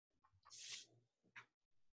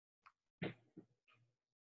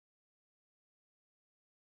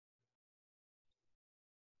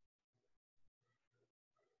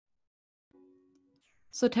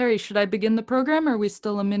So Terry, should I begin the program, or are we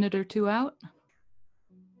still a minute or two out?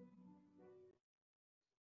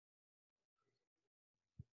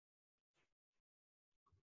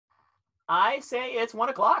 I say it's 1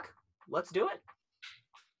 o'clock. Let's do it.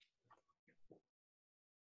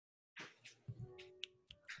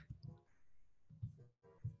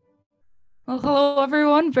 Well, hello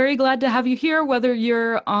everyone. Very glad to have you here, whether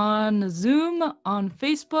you're on Zoom, on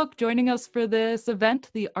Facebook, joining us for this event,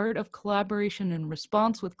 The Art of Collaboration and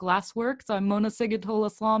Response with Glassworks. I'm Mona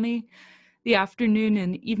Seghatoleslami, the afternoon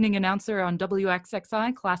and evening announcer on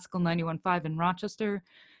WXXI, Classical 91.5 in Rochester.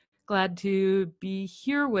 Glad to be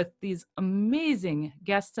here with these amazing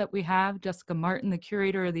guests that we have. Jessica Marten, the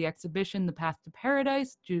curator of the exhibition, The Path to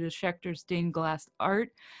Paradise, Judith Schaechter, Stained Glass Art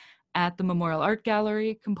at the Memorial Art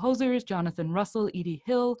Gallery, composers Jonathan Russell, Edie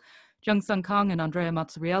Hill, Jung Kang, and Andrea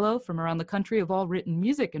Mazzariello from around the country have all written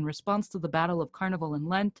music in response to the Battle of Carnival and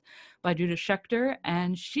Lent by Judith Schaechter,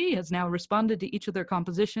 and she has now responded to each of their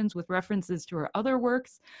compositions with references to her other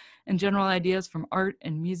works and general ideas from art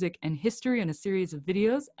and music and history in a series of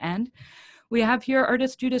videos. And we have here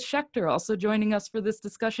artist Judith Schaechter also joining us for this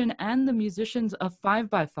discussion, and the musicians of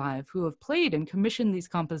 5x5 who have played and commissioned these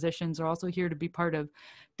compositions are also here to be part of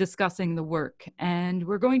discussing the work. And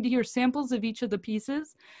we're going to hear samples of each of the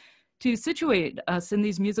pieces to situate us in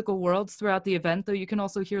these musical worlds throughout the event, though you can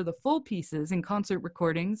also hear the full pieces in concert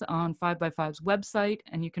recordings on 5x5's website,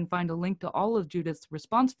 and you can find a link to all of Judith's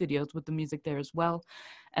response videos with the music there as well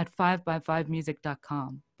at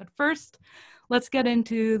 5by5music.com. But first, let's get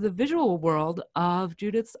into the visual world of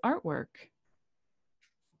Judith's artwork.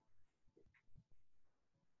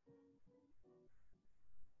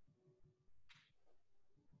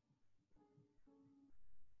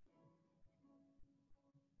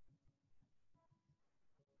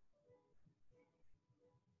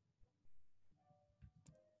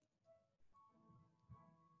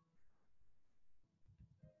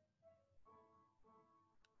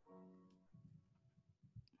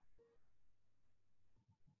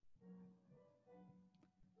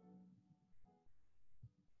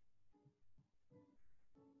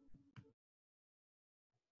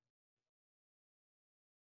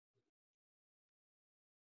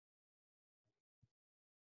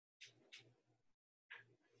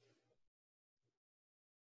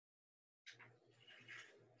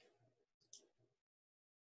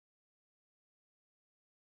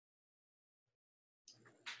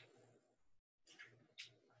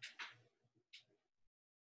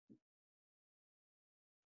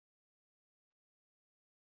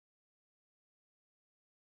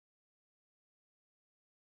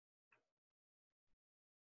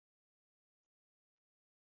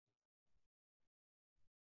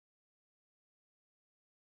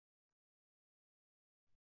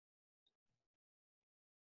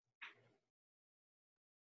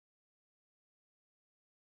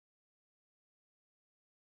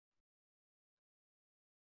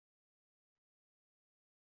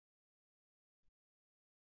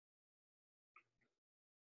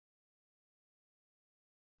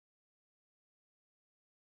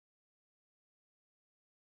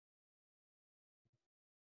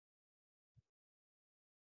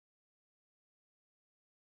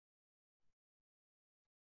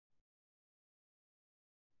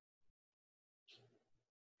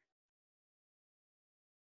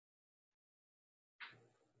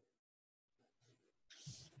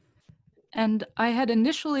 And I had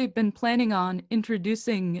initially been planning on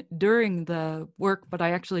introducing during the work, but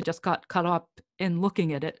I actually just got caught up in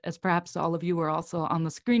looking at it, as perhaps all of you were also on the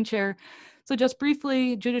screen share. So just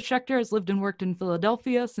briefly, Judith Schaechter has lived and worked in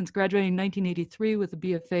Philadelphia since graduating in 1983 with a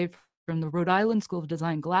BFA from the Rhode Island School of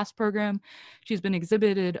Design Glass program. She's been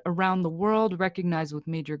exhibited around the world, recognized with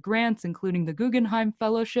major grants, including the Guggenheim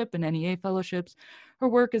Fellowship and NEA Fellowships. Her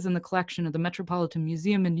work is in the collection of the Metropolitan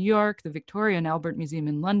Museum in New York, the Victoria and Albert Museum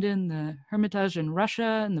in London, the Hermitage in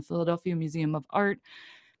Russia, and the Philadelphia Museum of Art,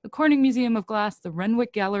 the Corning Museum of Glass, the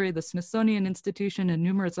Renwick Gallery, the Smithsonian Institution, and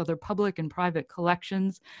numerous other public and private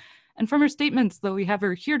collections. And from her statements, though we have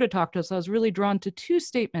her here to talk to us, I was really drawn to two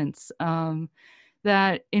statements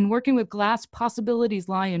that in working with glass, possibilities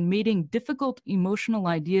lie in mating difficult emotional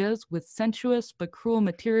ideas with sensuous but cruel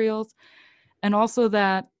materials, and also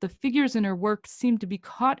that the figures in her work seem to be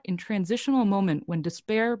caught in transitional moment when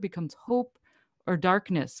despair becomes hope or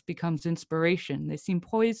darkness becomes inspiration. They seem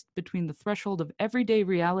poised between the threshold of everyday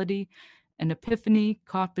reality and epiphany,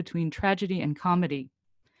 caught between tragedy and comedy,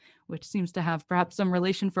 which seems to have perhaps some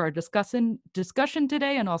relation for our discussion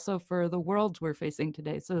today and also for the worlds we're facing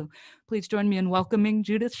today. So please join me in welcoming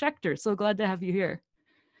Judith Schaechter. So glad to have you here.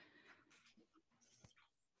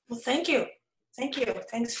 Well, thank you. Thank you.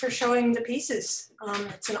 Thanks for showing the pieces.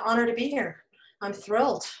 It's an honor to be here. I'm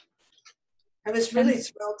thrilled. I was really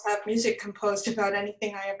thrilled to have music composed about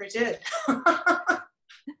anything I ever did.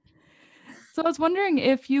 So I was wondering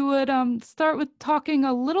if you would start with talking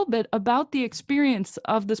a little bit about the experience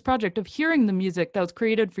of this project, of hearing the music that was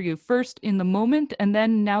created for you first in the moment, and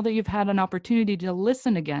then now that you've had an opportunity to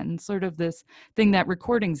listen again, sort of this thing that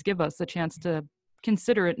recordings give us, a chance to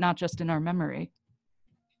consider it not just in our memory.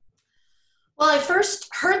 Well, I first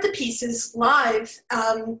heard the pieces live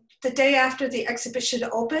the day after the exhibition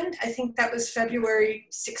opened. I think that was February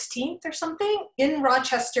 16th or something, in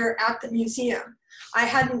Rochester at the museum. I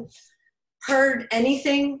hadn't heard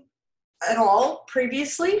anything at all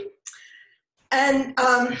previously. And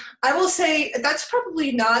I will say that's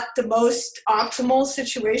probably not the most optimal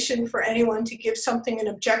situation for anyone to give something an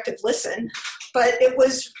objective listen, but it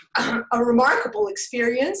was a remarkable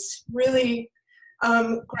experience, really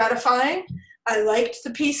gratifying. I liked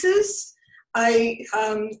the pieces. I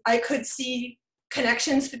could see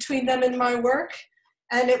connections between them in my work,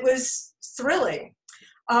 and it was thrilling.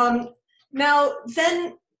 Now,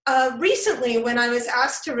 then recently, when I was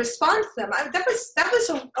asked to respond to them, that was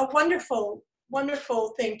a wonderful,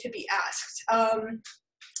 wonderful thing to be asked.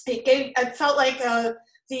 I felt like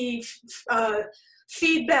the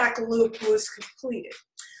feedback loop was completed.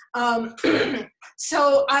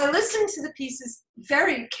 So I listened to the pieces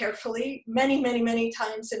very carefully, many, many, many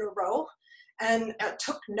times in a row, and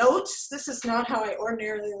took notes. This is not how I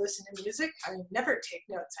ordinarily listen to music. I never take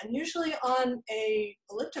notes. I'm usually on a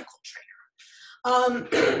elliptical trainer.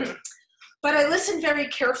 But I listened very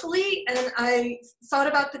carefully, and I thought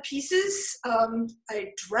about the pieces.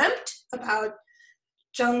 I dreamt about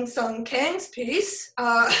Jung Kang's piece.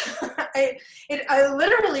 I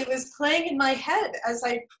literally was playing in my head as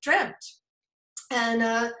I dreamt. And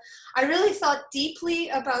I really thought deeply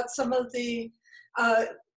about some of the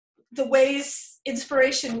ways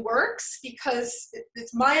inspiration works, because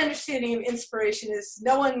it's my understanding of inspiration is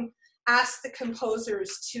no one asked the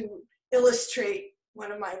composers to illustrate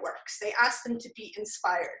one of my works. They asked them to be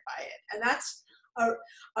inspired by it. And that's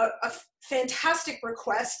a fantastic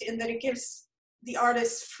request, in that it gives the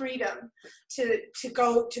artists freedom to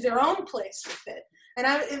go to their own place with it. And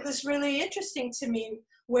it was really interesting to me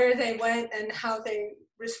where they went and how they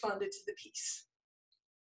responded to the piece.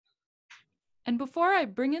 And before I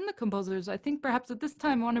bring in the composers, I think perhaps at this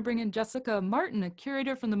time I want to bring in Jessica Marten, a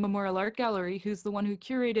curator from the Memorial Art Gallery, who's the one who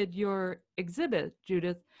curated your exhibit,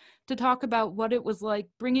 Judith, to talk about what it was like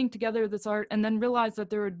bringing together this art and then realize that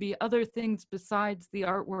there would be other things besides the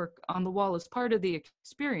artwork on the wall as part of the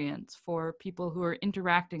experience for people who are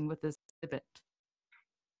interacting with this exhibit.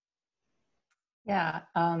 Yeah,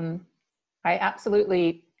 I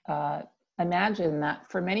absolutely imagine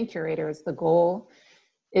that for many curators, the goal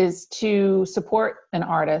is to support an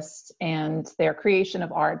artist and their creation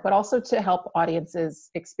of art, but also to help audiences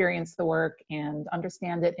experience the work and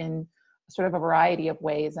understand it in sort of a variety of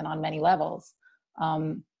ways and on many levels.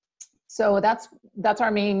 So that's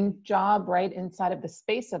our main job, right, inside of the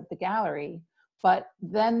space of the gallery. But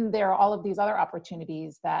then there are all of these other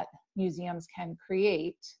opportunities that museums can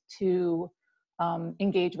create to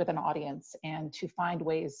engage with an audience and to find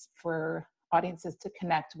ways for audiences to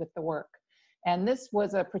connect with the work. And this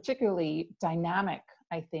was a particularly dynamic,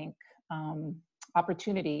 I think,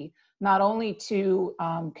 opportunity, not only to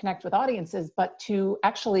connect with audiences, but to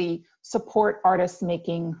actually support artists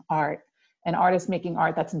making art, and artists making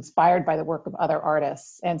art that's inspired by the work of other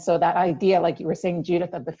artists. And so that idea, like you were saying,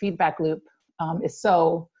 Judith, of the feedback loop is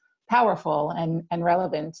so powerful and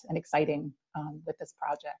relevant and exciting with this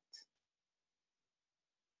project.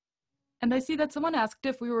 And I see that someone asked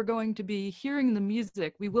if we were going to be hearing the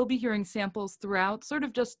music. We will be hearing samples throughout, sort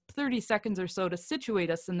of just 30 seconds or so to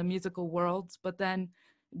situate us in the musical worlds, but then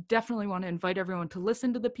definitely want to invite everyone to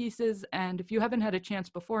listen to the pieces. And if you haven't had a chance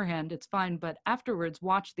beforehand, it's fine, but afterwards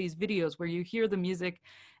watch these videos where you hear the music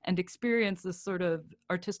and experience this sort of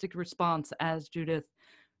artistic response as Judith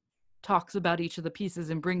talks about each of the pieces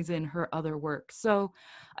and brings in her other work. So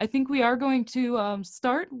I think we are going to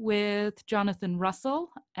start with Jonathan Russell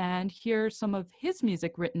and hear some of his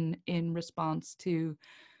music written in response to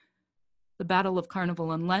the Battle of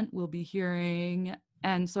Carnival and Lent. We'll be hearing,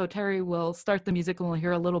 and so Terry will start the music and we'll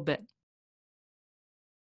hear a little bit.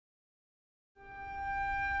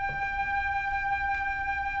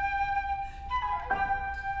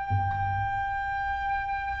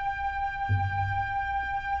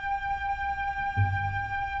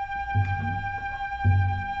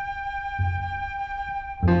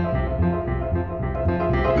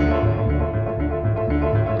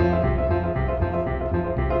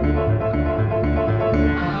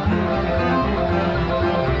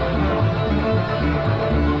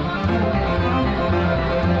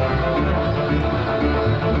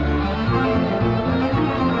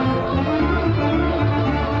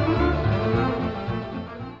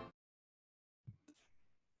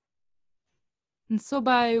 So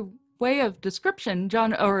by way of description,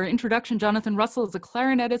 introduction, Jonathan Russell is a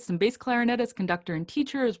clarinetist and bass clarinetist, conductor and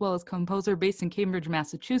teacher, as well as composer based in Cambridge,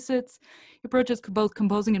 Massachusetts. He approaches both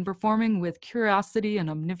composing and performing with curiosity and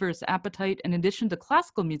omnivorous appetite. In addition to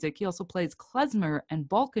classical music, he also plays klezmer and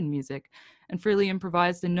Balkan music, and freely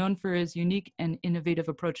improvised and known for his unique and innovative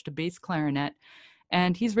approach to bass clarinet.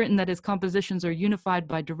 And he's written that his compositions are unified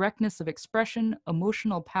by directness of expression,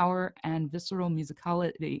 emotional power, and visceral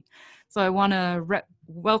musicality. So I want to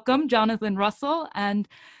welcome Jonathan Russell and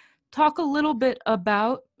talk a little bit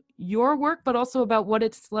about your work, but also about what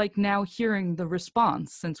it's like now hearing the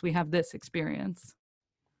response since we have this experience.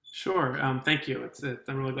 Sure. Thank you.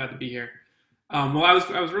 I'm really glad to be here. Well, I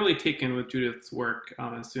was really taken with Judith's work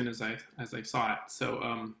as soon as I saw it.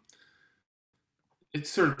 So it's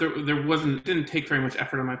sort of it didn't take very much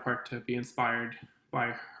effort on my part to be inspired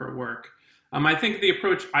by her work. I think the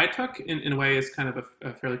approach I took in a way is kind of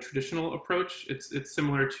a fairly traditional approach. It's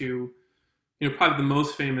similar to, probably the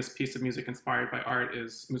most famous piece of music inspired by art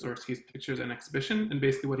is Mussorgsky's Pictures and Exhibition. And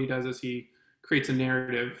basically what he does is he creates a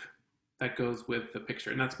narrative that goes with the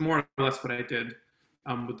picture. And that's more or less what I did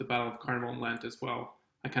with the Battle of Carnival and Lent as well.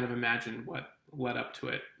 I kind of imagined what led up to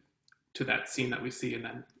it, to that scene that we see, and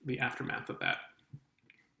then the aftermath of that.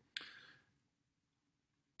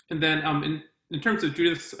 And then in terms of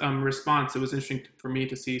Judith's response, it was interesting for me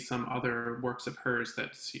to see some other works of hers that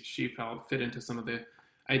she felt fit into some of the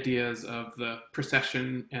ideas of the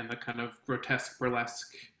procession and the kind of grotesque,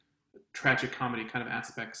 burlesque, tragic comedy kind of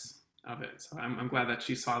aspects of it. So I'm glad that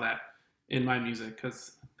she saw that in my music,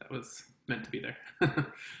 because that was meant to be there.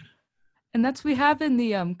 And we have in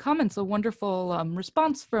the comments a wonderful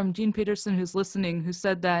response from Jean Peterson, who's listening, who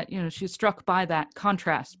said that, she's struck by that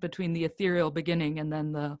contrast between the ethereal beginning and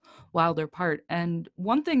then the wilder part. And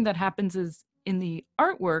one thing that happens is in the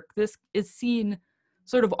artwork, this is seen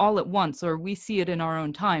sort of all at once, or we see it in our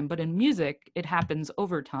own time, but in music, it happens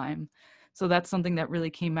over time. So that's something that really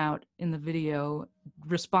came out in the video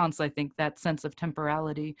response, I think, that sense of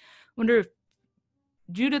temporality. I wonder if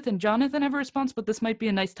Judith and Jonathan have a response, but this might be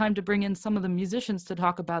a nice time to bring in some of the musicians to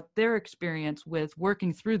talk about their experience with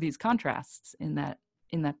working through these contrasts in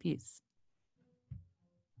that piece.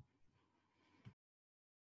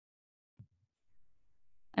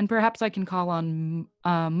 And perhaps I can call on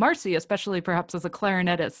Marcy, especially perhaps as a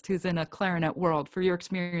clarinetist who's in a clarinet world, for your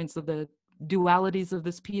experience of the dualities of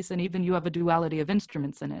this piece, and even you have a duality of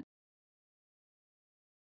instruments in it.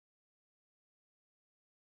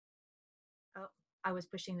 I was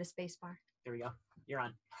pushing the space bar. There we go. You're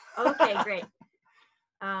on. Okay, great.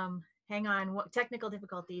 Hang on. What technical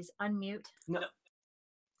difficulties? Unmute. No.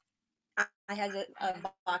 I had a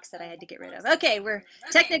box that I had to get rid of. Okay, we're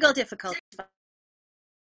technical difficulties.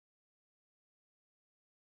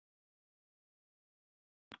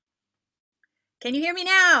 Can you hear me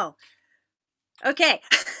now? Okay.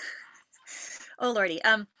 Oh Lordy.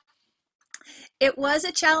 It was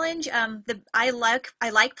a challenge. I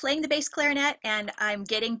like playing the bass clarinet, and I'm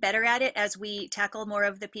getting better at it as we tackle more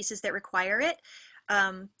of the pieces that require it.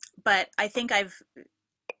 But I think I've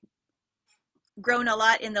grown a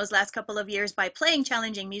lot in those last couple of years by playing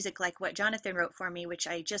challenging music like what Jonathan wrote for me, which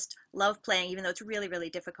I just love playing, even though it's really, really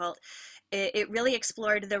difficult. It really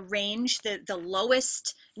explored the range, the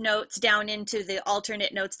lowest notes down into the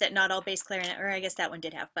alternate notes that not all bass clarinet, or I guess that one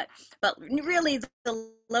did have, but really the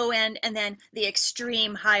low end, and then the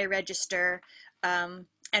extreme high register. And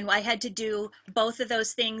I had to do both of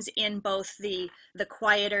those things in both the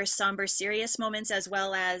quieter, somber, serious moments, as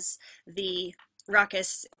well as the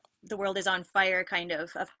raucous, the world is on fire kind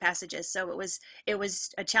of passages. So it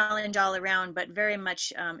was a challenge all around, but very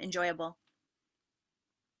much enjoyable.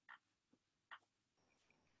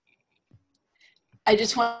 I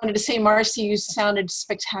just wanted to say, Marcy, you sounded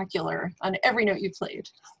spectacular on every note you played.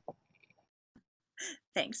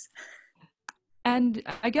 Thanks. And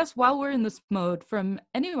I guess while we're in this mode, from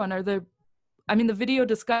anyone, the video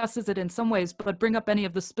discusses it in some ways, but bring up any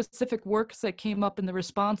of the specific works that came up in the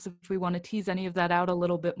response, if we want to tease any of that out a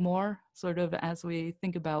little bit more, sort of as we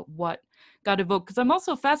think about what got evoked. Because I'm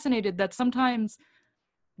also fascinated that sometimes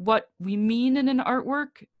what we mean in an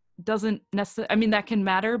artwork doesn't necessarily, that can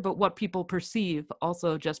matter, but what people perceive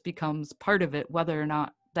also just becomes part of it, whether or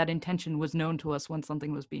not that intention was known to us when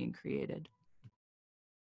something was being created.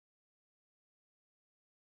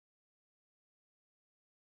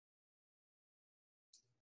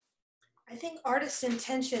 I think artists'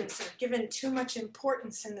 intentions are given too much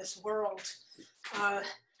importance in this world. I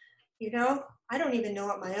don't even know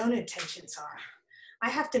what my own intentions are. I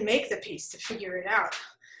have to make the piece to figure it out.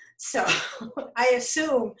 So I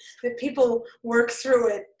assume that people work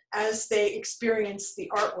through it as they experience the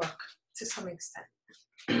artwork to some extent.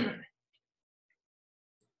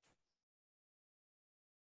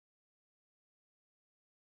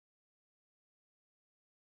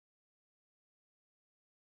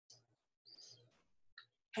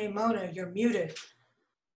 Hey, Mona, you're muted.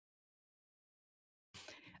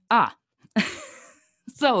 Ah,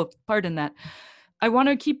 so pardon that. I want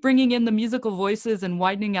to keep bringing in the musical voices and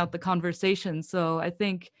widening out the conversation. So I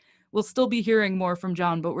think we'll still be hearing more from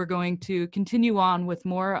John, but we're going to continue on with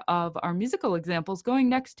more of our musical examples, going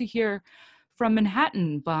next to hear from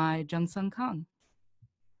Manhattan by Jung Kang.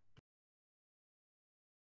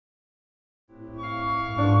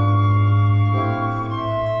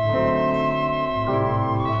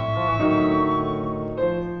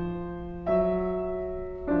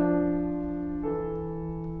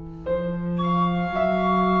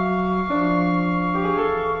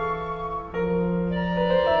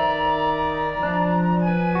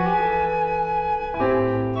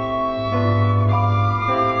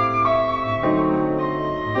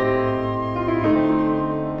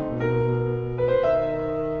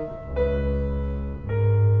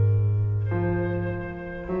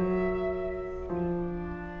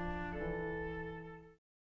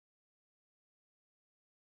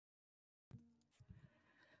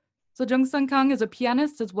 So Jung Kang is a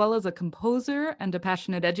pianist as well as a composer and a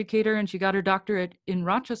passionate educator, and she got her doctorate in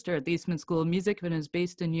Rochester at the Eastman School of Music and is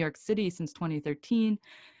based in New York City since 2013.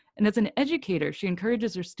 And as an educator, she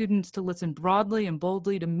encourages her students to listen broadly and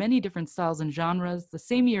boldly to many different styles and genres, the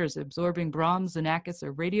same year as absorbing Brahms, Xenakis,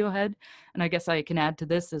 or Radiohead. And I guess I can add to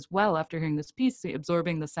this as well, after hearing this piece,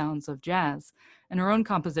 absorbing the sounds of jazz. And her own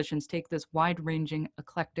compositions take this wide-ranging,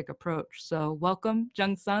 eclectic approach. So welcome,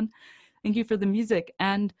 Jung. Thank you for the music.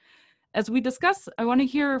 And as we discuss, I want to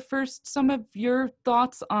hear first some of your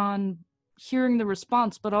thoughts on hearing the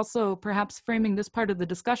response, but also perhaps framing this part of the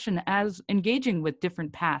discussion as engaging with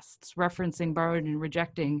different pasts, referencing, borrowing, and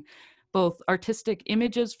rejecting both artistic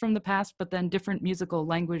images from the past, but then different musical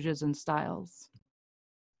languages and styles.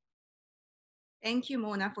 Thank you,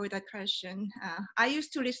 Mona, for that question. I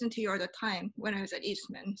used to listen to you all the time when I was at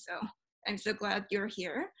Eastman, so I'm so glad you're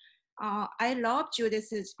here. I love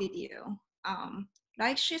Judith's video.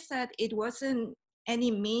 Like she said, it wasn't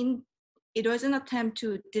an attempt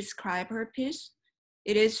to describe her piece.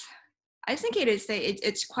 I think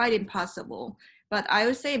it's quite impossible, but I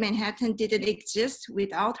would say Manhattan didn't exist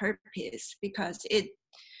without her piece because it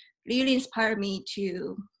really inspired me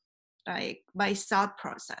to my thought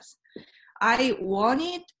process. I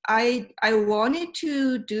wanted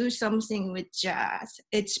to do something with jazz.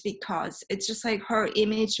 It's because it's just like her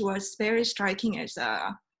image was very striking as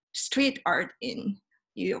a street art in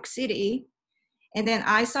New York City. And then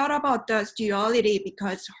I thought about the duality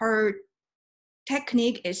because her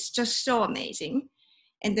technique is just so amazing.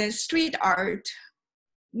 And then street art,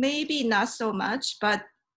 maybe not so much, but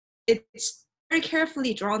it's very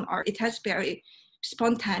carefully drawn art. It has very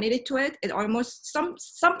spontaneity to it. It almost,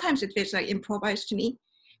 sometimes it feels like improvised to me.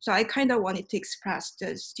 So I kind of wanted to express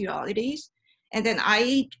those dualities. And then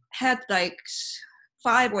I had like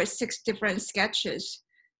 5 or 6 different sketches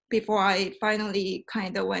before I finally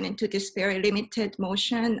kind of went into this very limited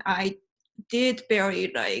motion. I did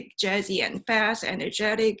very like jazzy and fast,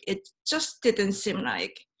 energetic. It just didn't seem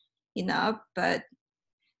like enough, but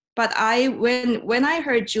when I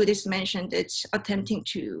heard Judith mention it's attempting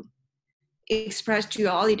to express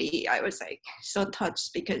duality, I was like so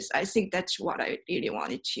touched because I think that's what I really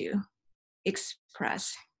wanted to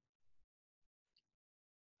express.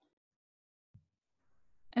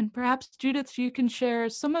 And perhaps, Judith, you can share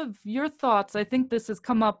some of your thoughts. I think this has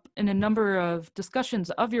come up in a number of discussions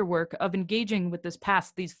of your work, of engaging with this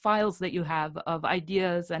past, these files that you have of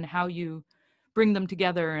ideas and how you bring them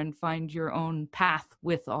together and find your own path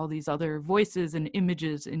with all these other voices and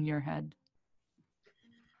images in your head.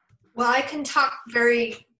 Well, I can talk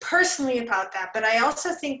very personally about that, but I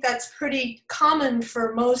also think that's pretty common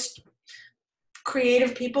for most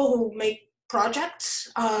creative people who make projects,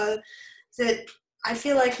 that I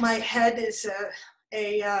feel like my head is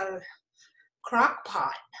a crock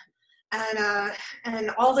pot,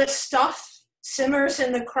 and all this stuff simmers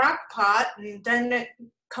in the crock pot, and then it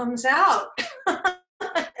comes out.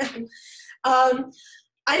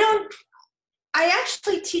 I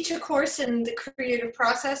actually teach a course in the creative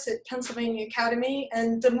process at Pennsylvania Academy,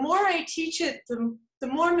 and the more I teach it, the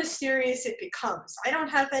more mysterious it becomes. I don't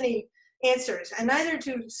have any answers, and neither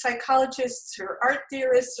do psychologists or art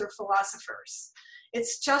theorists or philosophers.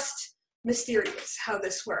 It's just mysterious how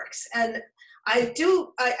this works. And I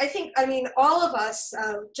think, all of us,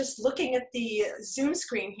 just looking at the Zoom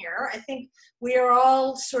screen here, I think we are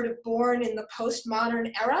all sort of born in the postmodern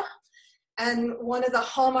era. And one of the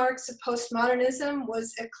hallmarks of postmodernism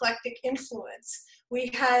was eclectic influence. We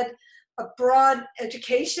had a broad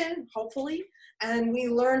education, hopefully, and we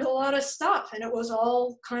learned a lot of stuff, and it was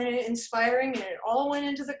all kind of inspiring, and it all went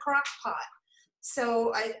into the crock pot.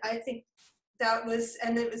 So I think that was,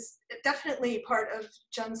 and it was definitely part of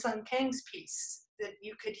Jung Kang's piece, that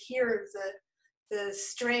you could hear the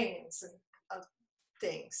strains of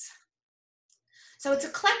things. So it's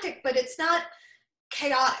eclectic, but it's not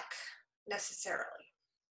chaotic necessarily.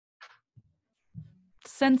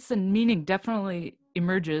 Sense and meaning definitely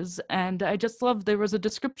emerges, and I just love, there was a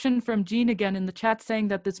description from Jean again in the chat saying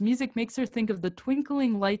that this music makes her think of the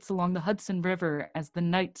twinkling lights along the Hudson River as the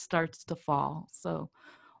night starts to fall. So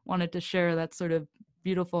wanted to share that sort of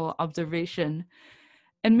beautiful observation,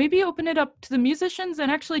 and maybe open it up to the musicians and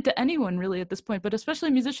actually to anyone really at this point, but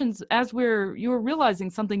especially musicians, as you're realizing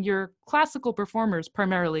something. You're classical performers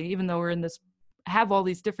primarily, even though we're in this, have all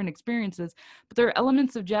these different experiences, but there are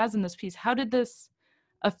elements of jazz in this piece. How did this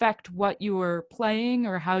affect what you were playing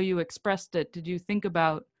or how you expressed it? Did you think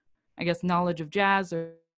about, I guess, knowledge of jazz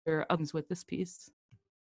or other things with this piece?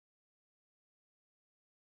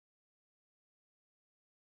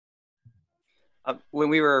 When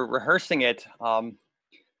we were rehearsing it,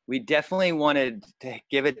 we definitely wanted to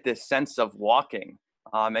give it this sense of walking.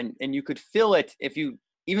 And you could feel it if you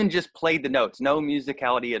even just played the notes, no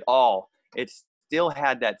musicality at all. It still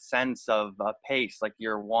had that sense of pace, like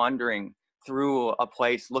you're wandering through a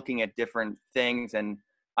place looking at different things, and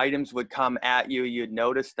items would come at you, you'd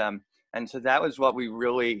notice them. And so that was what we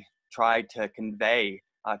really tried to convey,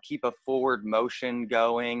 keep a forward motion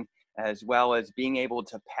going, as well as being able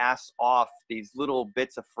to pass off these little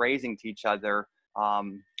bits of phrasing to each other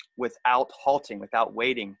without halting, without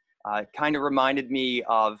waiting. It kind of reminded me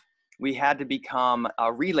of, we had to become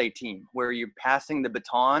a relay team where you're passing the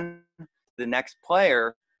baton to the next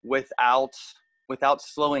player without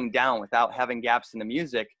slowing down, without having gaps in the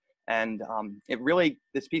music. And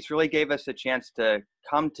this piece really gave us a chance to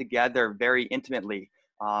come together very intimately.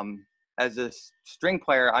 As a string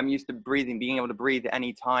player, I'm used to being able to breathe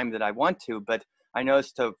any time that I want to, but I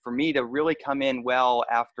noticed for me to really come in well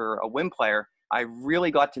after a wind player, I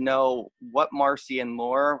really got to know what Marcy and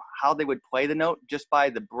Laura, how they would play the note just by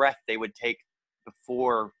the breath they would take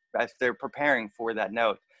before, as they're preparing for that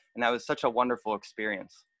note. And that was such a wonderful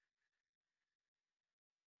experience.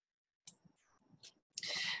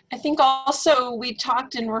 I think also we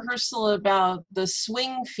talked in rehearsal about the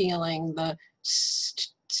swing feeling,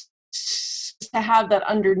 to have that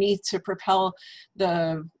underneath to propel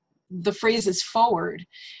the phrases forward.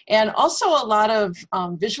 And also a lot of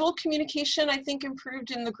visual communication, I think,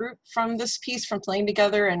 improved in the group from this piece, from playing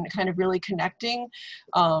together and kind of really connecting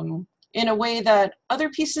in a way that other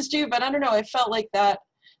pieces do. But I don't know, I felt like that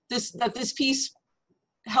this piece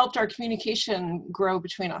helped our communication grow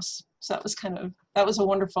between us. So that was a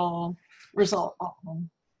wonderful result.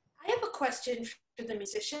 I have a question for the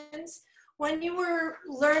musicians. When you were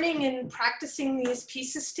learning and practicing these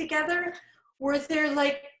pieces together, were there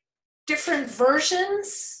like different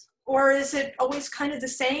versions, or is it always kind of the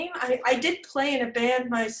same? I did play in a band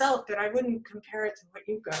myself, but I wouldn't compare it to what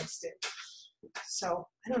you guys did. So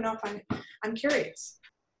I don't know if I'm curious.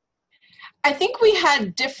 I think we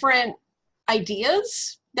had different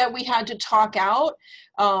ideas that we had to talk out.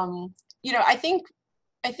 I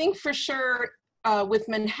think for sure with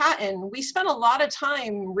Manhattan, we spent a lot of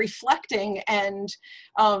time reflecting and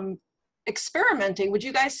experimenting. Would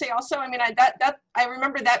you guys say also? I mean, I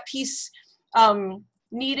remember that piece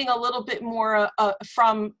needing a little bit more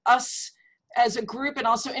from us as a group, and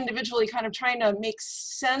also individually kind of trying to make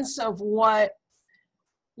sense of what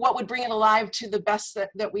would bring it alive to the best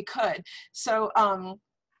that we could. So, and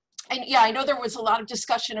yeah, I know there was a lot of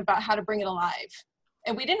discussion about how to bring it alive,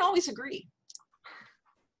 and we didn't always agree.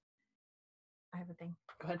 I have a thing.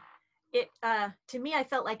 Go ahead. It to me, I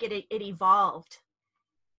felt like it evolved.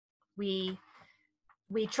 We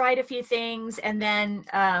tried a few things, and then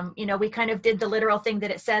we kind of did the literal thing that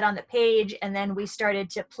it said on the page, and then we started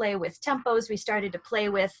to play with tempos. We started to play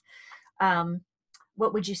with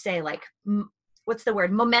what would you say, like what's the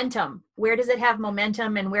word, momentum? Where does it have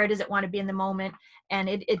momentum, and where does it want to be in the moment? And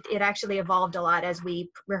it actually evolved a lot as we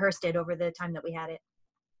rehearsed it over the time that we had it.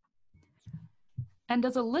 And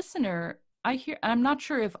as a listener, I'm not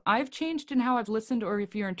sure if I've changed in how I've listened, or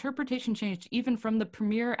if your interpretation changed even from the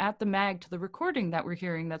premiere at the MAG to the recording that we're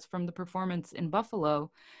hearing that's from the performance in Buffalo,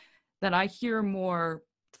 that I hear more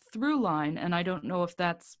through line. And I don't know if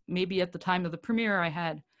that's maybe at the time of the premiere I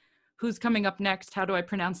had, who's coming up next? How do I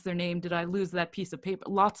pronounce their name? Did I lose that piece of paper?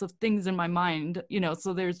 Lots of things in my mind,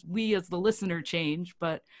 so there's we as the listener change,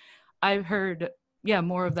 but I've heard yeah,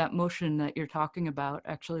 more of that motion that you're talking about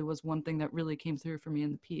actually was one thing that really came through for me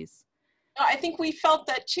in the piece. I think we felt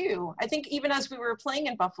that too. I think even as we were playing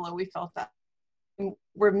in Buffalo, we felt that.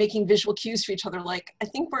 We're making visual cues for each other, like, I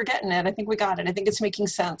think we're getting it. I think we got it. I think it's making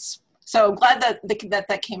sense. So glad that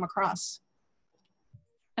that came across.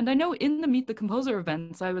 And I know in the Meet the Composer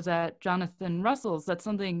events, I was at Jonathan Russell's, that's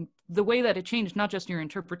something, the way that it changed, not just your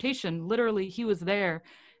interpretation, literally he was there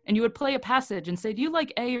and you would play a passage and say, do you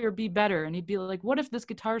like A or B better? And he'd be like, what if this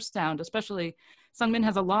guitar sound, especially Sungmin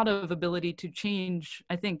has a lot of ability to change,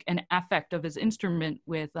 I think, an affect of his instrument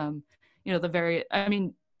with, you know, the very, I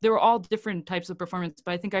mean, there were all different types of performance,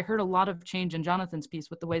 but I think I heard a lot of change in Jonathan's piece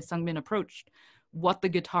with the way Sungmin approached what the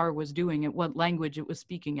guitar was doing and what language it was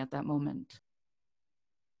speaking at that moment.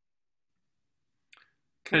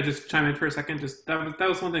 Can I just chime in for a second? Just that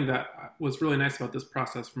was one thing that was really nice about this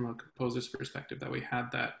process from a composer's perspective, that we had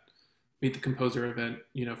that Meet the Composer event.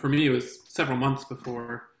 You know, for me, it was several months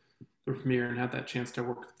before the premiere and had that chance to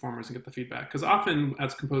work with performers and get the feedback. Because often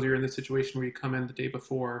as a composer, you're in this situation where you come in the day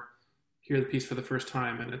before, hear the piece for the first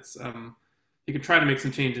time, and it's you can try to make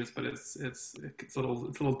some changes, but it's a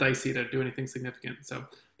little dicey to do anything significant. So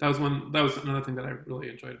that was another thing that I really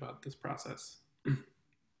enjoyed about this process.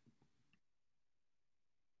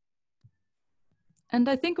 And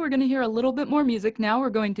I think we're going to hear a little bit more music now.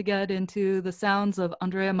 We're going to get into the sounds of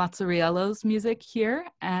Andrea Mazzariello's music here,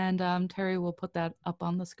 and Terry will put that up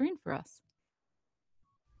on the screen for us.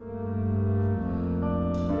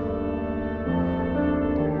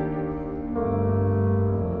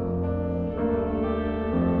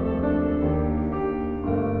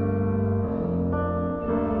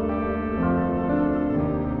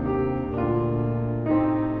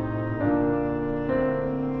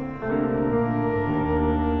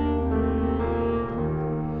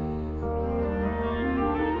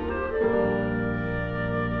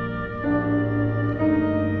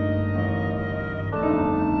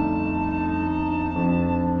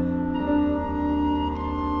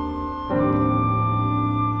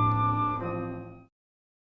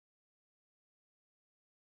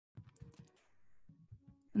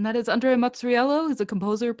 And that is Andrea Mazzariello, who's a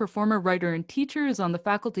composer, performer, writer, and teacher, is on the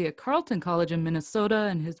faculty at Carleton College in Minnesota,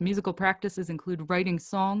 and his musical practices include writing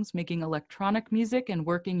songs, making electronic music, and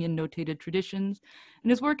working in notated traditions. And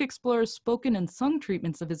his work explores spoken and sung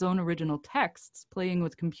treatments of his own original texts, playing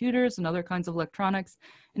with computers and other kinds of electronics,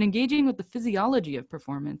 and engaging with the physiology of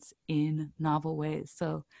performance in novel ways.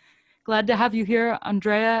 So glad to have you here,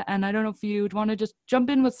 Andrea, and I don't know if you'd want to just jump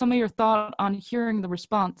in with some of your thought on hearing the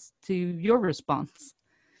response to your response.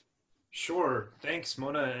 Sure. Thanks,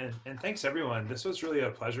 Mona, and thanks everyone. This was really a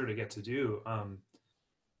pleasure to get to do.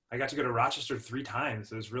 I got to go to Rochester 3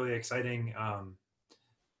 times. It was really exciting.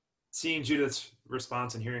 Seeing Judith's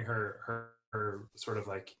response and hearing her sort of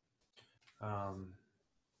like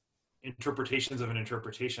interpretations of an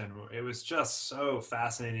interpretation. It was just so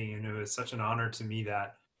fascinating, and it was such an honor to me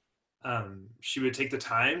that she would take the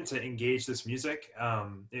time to engage this music.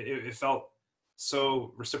 It felt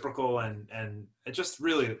so reciprocal and it just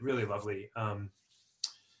really, really lovely.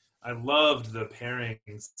 I loved the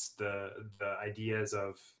pairings, the ideas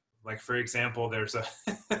of, like, for example, there's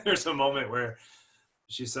a moment where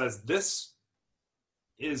she says,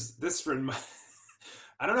 I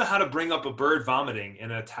don't know how to bring up a bird vomiting in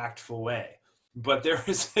a tactful way, but there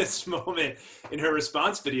was this moment in her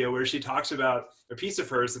response video where she talks about a piece of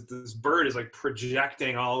hers that this bird is like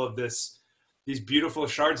projecting all of these beautiful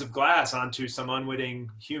shards of glass onto some unwitting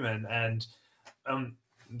human, and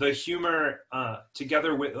the humor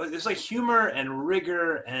together with, there's like humor and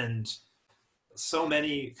rigor and so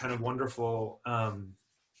many kind of wonderful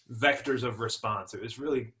vectors of response. It was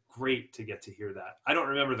really great to get to hear that. I don't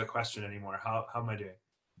remember the question anymore. How am I doing?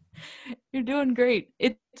 You're doing great.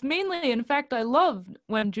 It's mainly, in fact, I loved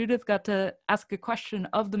when Judith got to ask a question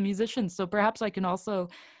of the musicians. So perhaps I can also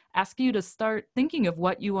ask you to start thinking of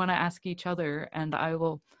what you want to ask each other, and I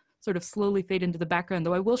will sort of slowly fade into the background,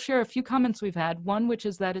 though I will share a few comments we've had. One, which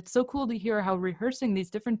is that it's so cool to hear how rehearsing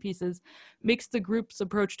these different pieces makes the group's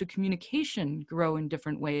approach to communication grow in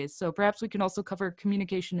different ways. So perhaps we can also cover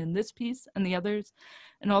communication in this piece and the others.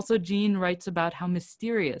 And also Jean writes about how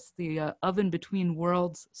mysterious the oven between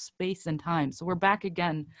worlds, space, and time. So we're back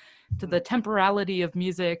again to the temporality of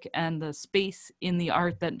music and the space in the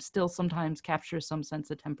art that still sometimes captures some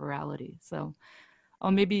sense of temporality. So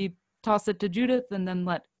I'll maybe toss it to Judith and then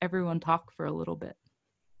let everyone talk for a little bit.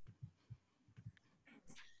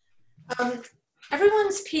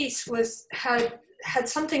 Everyone's piece had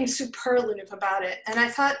something superlative about it, and I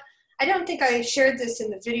thought, I don't think I shared this in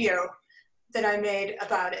the video that I made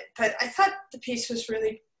about it, but I thought the piece was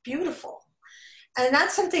really beautiful. And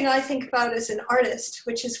that's something I think about as an artist,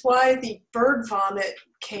 which is why the bird vomit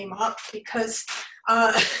came up, because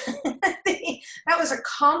that was a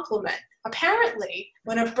compliment. Apparently,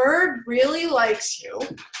 when a bird really likes you,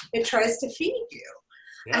 it tries to feed you.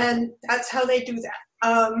 Yeah. And that's how they do that.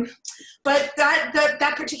 But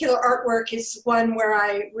that particular artwork is one where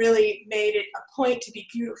I really made it a point to be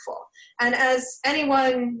beautiful. And as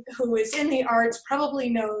anyone who is in the arts probably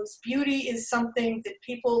knows, beauty is something that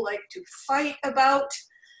people like to fight about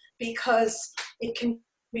because it can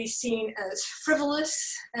be seen as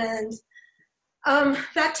frivolous. And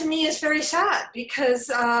that to me is very sad,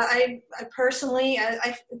 because I personally,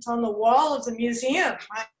 it's on the wall of the museum,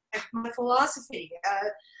 my philosophy.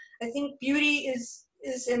 I think beauty is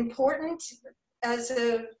important as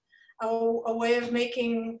a way of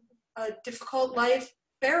making a difficult life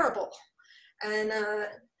bearable. And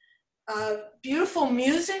beautiful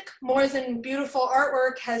music, more than beautiful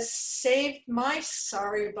artwork, has saved my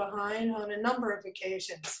sorry behind on a number of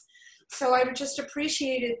occasions. So I just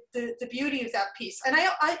appreciated the beauty of that piece. And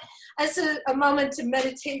I as a moment to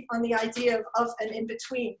meditate on the idea of an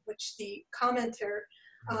in-between, which the commenter,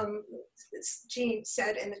 Jean,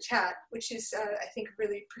 said in the chat, which is, I think, a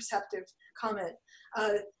really perceptive comment.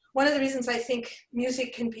 One of the reasons I think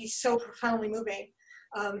music can be so profoundly moving,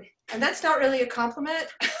 and that's not really a compliment,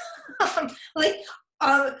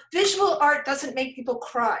 visual art doesn't make people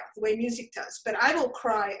cry the way music does, but I will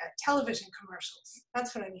cry at television commercials.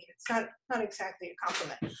 That's what I mean. It's not exactly a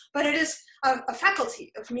compliment, but it is a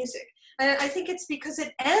faculty of music. And I think it's because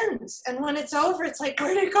it ends, and when it's over, it's like,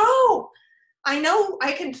 where'd it go? I know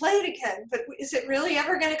I can play it again, but is it really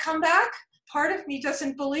ever going to come back? Part of me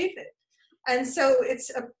doesn't believe it. And so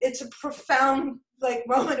it's a profound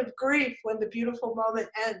moment of grief when the beautiful moment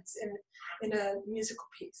ends in a musical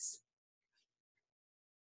piece.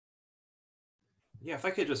 Yeah, if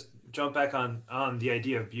I could just jump back on the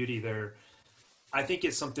idea of beauty there, I think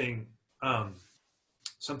it's something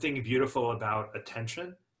beautiful about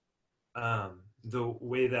attention. The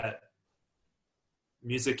way that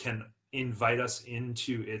music can invite us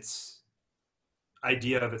into its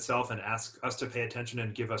idea of itself and ask us to pay attention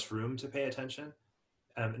and give us room to pay attention.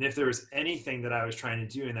 And if there was anything that I was trying to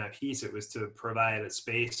do in that piece, it was to provide a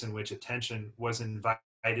space in which attention was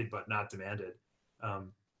invited but not demanded.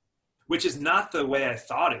 Which is not the way I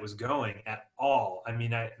thought it was going at all. I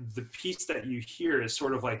mean, the piece that you hear is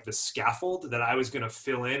sort of like the scaffold that I was going to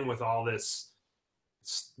fill in with all this,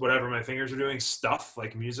 whatever my fingers are doing, stuff,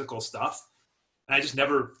 like musical stuff. And I just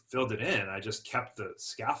never filled it in. I just kept the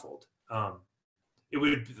scaffold.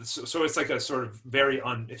 So it's like a sort of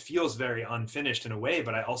it feels very unfinished in a way,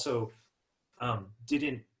 but I also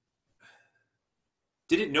didn't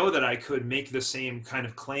know that I could make the same kind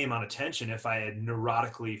of claim on attention if I had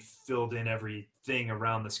neurotically filled in everything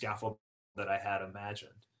around the scaffold that I had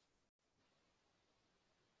imagined.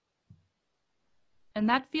 And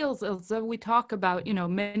that feels as though we talk about,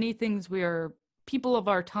 many things we are people of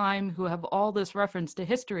our time who have all this reference to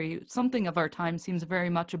history. Something of our time seems very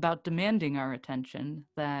much about demanding our attention.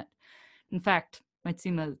 That, in fact, might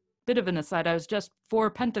seem a bit of an aside. I was just for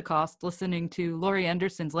Pentecost listening to Laurie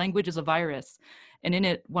Anderson's Language is a Virus. And in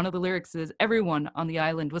it, one of the lyrics is, everyone on the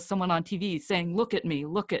island was someone on TV saying, look at me,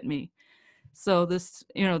 look at me. So this,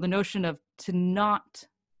 the notion of to not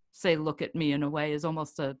say, look at me in a way is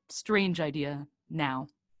almost a strange idea now.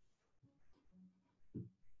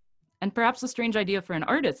 And perhaps a strange idea for an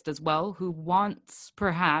artist as well, who wants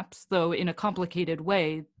perhaps, though in a complicated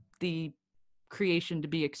way, the creation to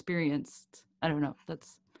be experienced. I don't know,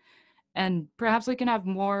 and perhaps we can have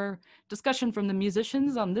more discussion from the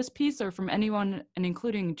musicians on this piece, or from anyone, and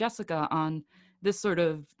including Jessica, on this sort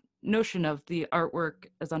of notion of the artwork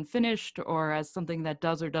as unfinished or as something that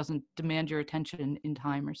does or doesn't demand your attention in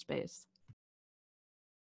time or space.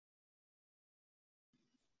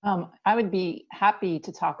 I would be happy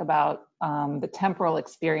to talk about the temporal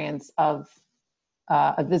experience of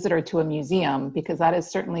a visitor to a museum, because that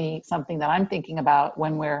is certainly something that I'm thinking about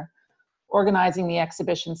when we're organizing the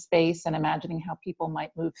exhibition space and imagining how people might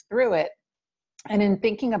move through it. And in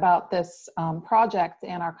thinking about this project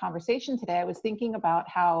and our conversation today, I was thinking about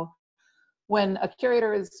how when a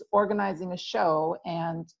curator is organizing a show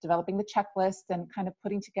and developing the checklist and kind of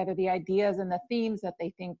putting together the ideas and the themes that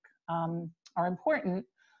they think are important,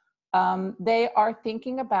 they are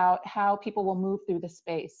thinking about how people will move through the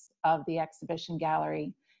space of the exhibition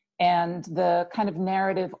gallery and the kind of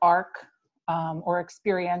narrative arc or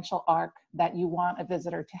experiential arc that you want a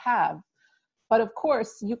visitor to have. But of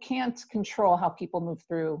course, you can't control how people move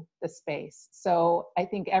through the space. So I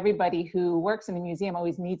think everybody who works in a museum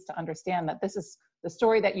always needs to understand that this is the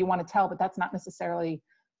story that you want to tell, but that's not necessarily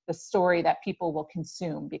the story that people will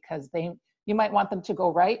consume, because you might want them to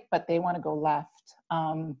go right, but they want to go left,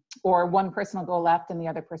 or one person will go left and the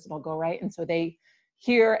other person will go right. And so they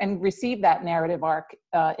hear and receive that narrative arc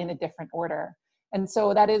in a different order. And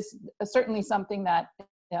so that is certainly something that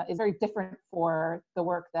is very different for the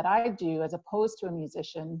work that I do, as opposed to a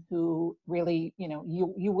musician who really,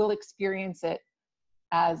 you will experience it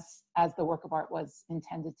as the work of art was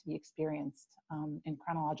intended to be experienced, in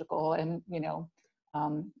chronological and,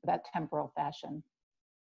 that temporal fashion.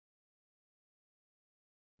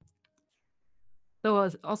 So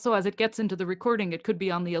also as it gets into the recording, it could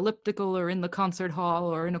be on the elliptical or in the concert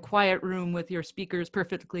hall or in a quiet room with your speakers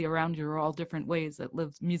perfectly around you, or all different ways that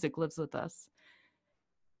music lives with us.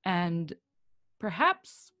 And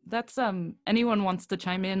perhaps that's anyone wants to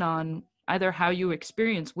chime in on either how you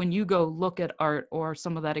experience when you go look at art, or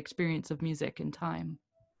some of that experience of music in time.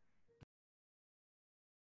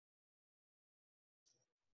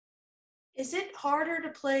 Is it harder to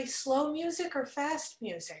play slow music or fast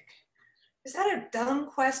music? Is that a dumb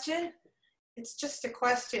question? It's just a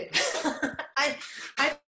question. I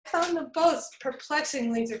found them both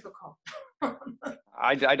perplexingly difficult.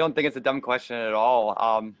 I don't think it's a dumb question at all.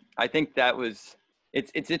 I think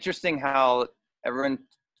it's interesting how everyone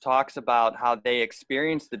talks about how they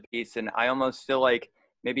experience the piece, and I almost feel like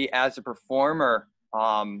maybe as a performer,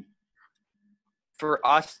 for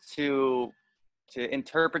us to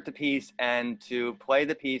interpret the piece and to play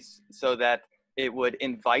the piece so that it would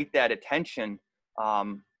invite that attention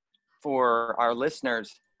for our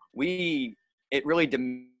listeners, it really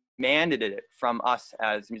demanded it from us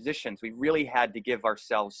as musicians. We really had to give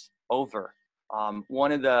ourselves over.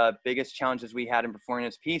 One of the biggest challenges we had in performing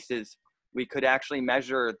this piece is we could actually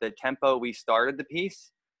measure the tempo we started the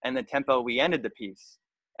piece and the tempo we ended the piece.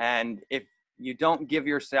 And if you don't give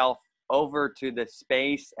yourself over to the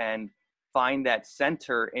space and find that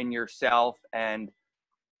center in yourself and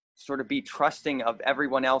sort of be trusting of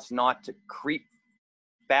everyone else not to creep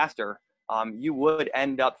faster, you would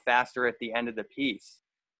end up faster at the end of the piece.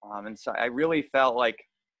 And so I really felt like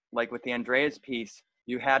with the Andrea's piece,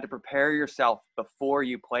 you had to prepare yourself before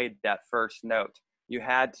you played that first note. You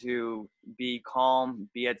had to be calm,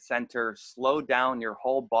 be at center, slow down your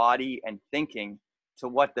whole body and thinking to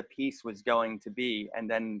what the piece was going to be, and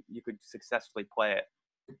then you could successfully play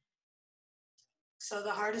it. So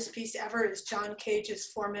the hardest piece ever is John Cage's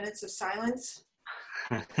 4 Minutes of Silence.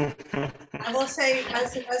 I will say,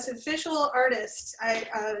 as a visual artist, I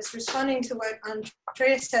was responding to what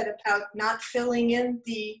Andrea said about not filling in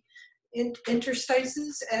the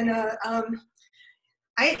interstices, and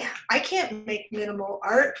I can't make minimal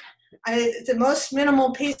art. The most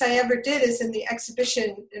minimal piece I ever did is in the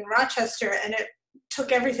exhibition in Rochester, and it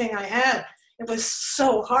took everything I had. It was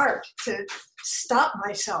so hard to stop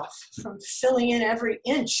myself from filling in every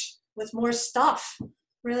inch with more stuff.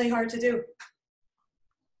 Really hard to do.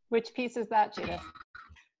 Which piece is that, Judith?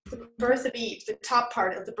 The Birth of Eve, the top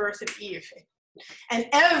part of the Birth of Eve. And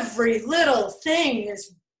every little thing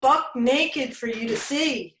is buck naked for you to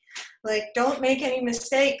see. Like, don't make any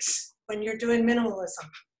mistakes when you're doing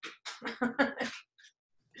minimalism.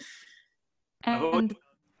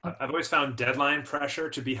 I've always found deadline pressure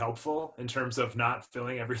to be helpful in terms of not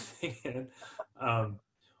filling everything in.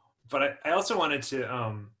 But I also wanted to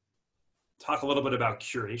talk a little bit about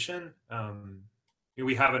curation.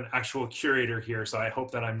 We have an actual curator here, so I hope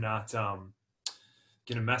that I'm not going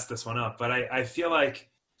to mess this one up. But I feel like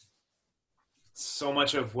so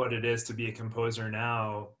much of what it is to be a composer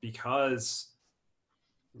now, because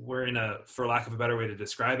we're in a, for lack of a better way to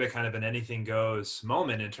describe it, kind of an anything goes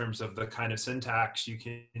moment in terms of the kind of syntax you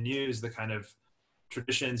can use, the kind of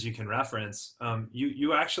traditions you can reference.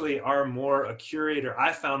 You actually are more a curator.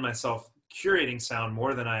 I found myself curating sound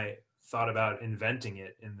more than I thought about inventing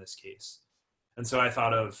it in this case. And so I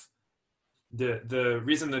thought of the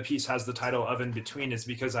reason the piece has the title of In Between is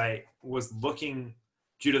because I was looking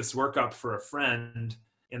Judith's work up for a friend,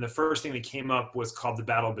 and the first thing that came up was called The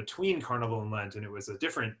Battle Between Carnival and Lent, and it was a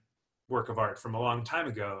different work of art from a long time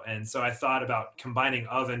ago. And so I thought about combining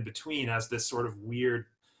of and between as this sort of weird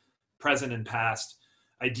present and past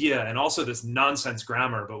idea, and also this nonsense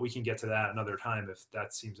grammar, but we can get to that another time if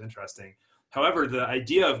that seems interesting. However, the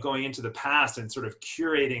idea of going into the past and sort of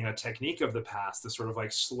curating a technique of the past, the sort of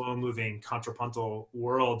like slow moving contrapuntal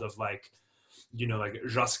world of like, you know, like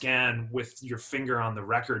Josquin with your finger on the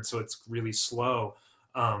record so it's really slow,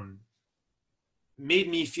 made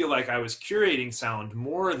me feel like I was curating sound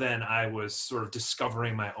more than I was sort of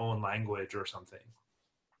discovering my own language or something.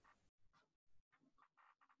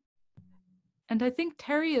 And I think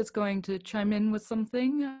Terry is going to chime in with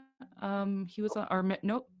something. He was on our,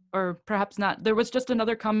 nope. or perhaps not. There was just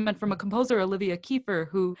another comment from a composer, Olivia Kiefer,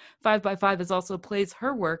 who 5x5 is also plays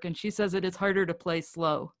her work, and she says it is harder to play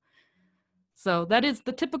slow. So that is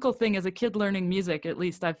the typical thing as a kid learning music. At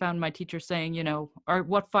least I found my teacher saying, you know,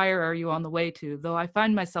 what fire are you on the way to? Though I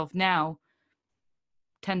find myself now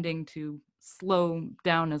tending to slow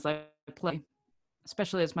down as I play,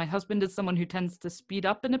 especially as my husband is someone who tends to speed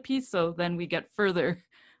up in a piece. So then we get further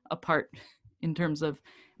apart in terms of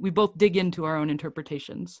we both dig into our own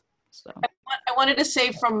interpretations. So I wanted to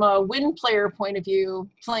say, from a wind player point of view,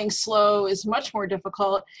 playing slow is much more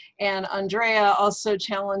difficult. And Andrea also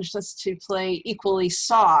challenged us to play equally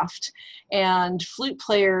soft. And flute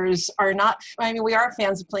players are not, I mean, we are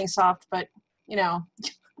fans of playing soft, but, you know,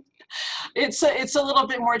 it's a little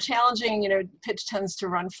bit more challenging. You know, pitch tends to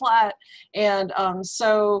run flat. And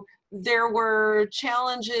so there were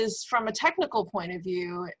challenges from a technical point of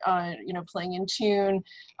view, you know, playing in tune,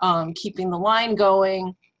 keeping the line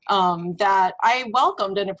going, that I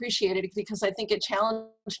welcomed and appreciated, because I think it challenged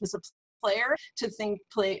me as a player to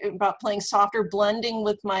play about playing softer, blending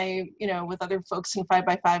with my, you know, with other folks in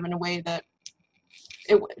 5x5 in a way that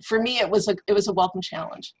for me, it was a welcome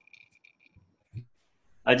challenge.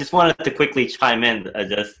 I just wanted to quickly chime in.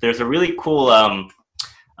 There's a really cool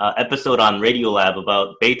episode on Radiolab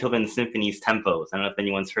about Beethoven Symphony's tempos. I don't know if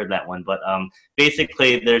anyone's heard that one, but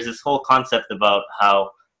basically there's this whole concept about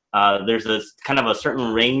how there's this kind of a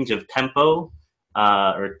certain range of tempo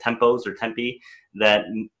or tempos or tempi that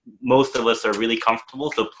most of us are really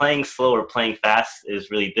comfortable. So playing slow or playing fast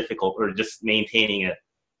is really difficult, or just maintaining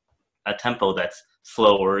a tempo that's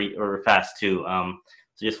slow or fast too.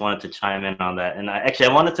 So just wanted to chime in on that. And I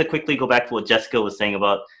wanted to quickly go back to what Jessica was saying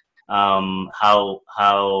about how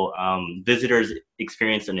visitors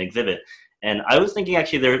experience an exhibit. And I was thinking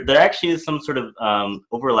actually there actually is some sort of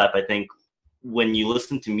overlap, I think, when you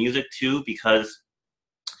listen to music too, because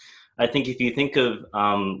I think if you think of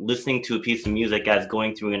listening to a piece of music as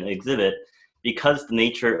going through an exhibit, because the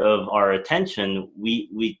nature of our attention,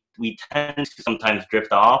 we tend to sometimes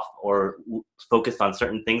drift off or focus on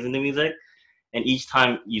certain things in the music. And each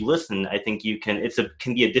time you listen, I think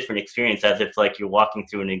can be a different experience, as if like you're walking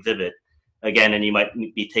through an exhibit again, and you might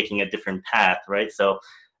be taking a different path, right? So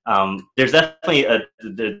there's definitely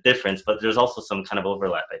the difference, but there's also some kind of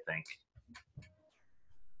overlap, I think.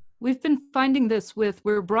 We've been finding this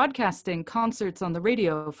we're broadcasting concerts on the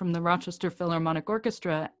radio from the Rochester Philharmonic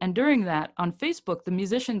Orchestra, and during that, on Facebook, the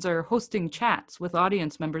musicians are hosting chats with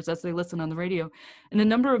audience members as they listen on the radio, and a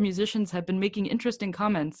number of musicians have been making interesting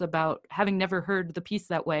comments about having never heard the piece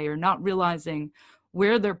that way, or not realizing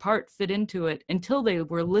where their part fit into it until they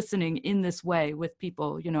were listening in this way with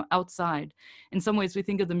people, you know, outside. In some ways, we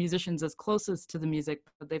think of the musicians as closest to the music,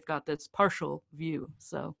 but they've got this partial view,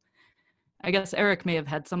 so I guess Eric may have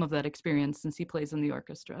had some of that experience since he plays in the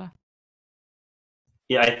orchestra.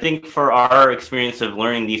 Yeah, I think for our experience of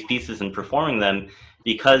learning these pieces and performing them,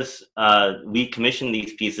 because we commissioned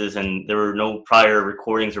these pieces and there were no prior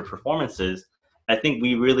recordings or performances, I think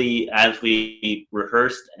we really, as we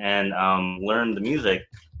rehearsed and learned the music,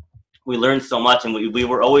 we learned so much, and we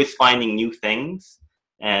were always finding new things.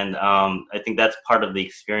 And I think that's part of the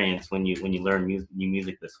experience when you learn new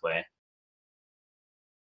music this way.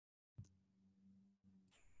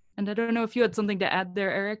 And I don't know if you had something to add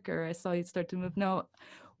there, Eric, or I saw you start to move. No.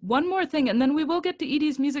 One more thing, and then we will get to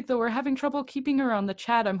Edie's music, though we're having trouble keeping her on the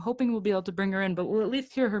chat. I'm hoping we'll be able to bring her in, but we'll at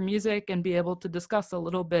least hear her music and be able to discuss a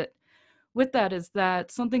little bit with that. Is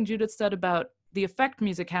that something Judith said about the effect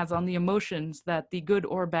music has on the emotions, that the good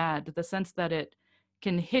or bad, the sense that it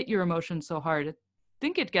can hit your emotions so hard. I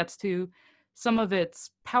think it gets to some of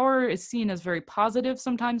its power is seen as very positive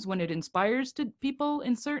sometimes when it inspires to people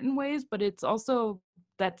in certain ways, but it's also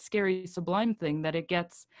that scary sublime thing that it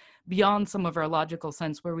gets beyond some of our logical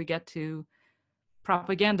sense, where we get to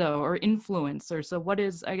propaganda or influence. Or so what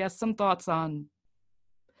is, I guess, some thoughts on,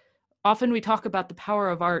 often we talk about the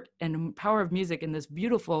power of art and power of music in this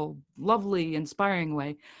beautiful, lovely, inspiring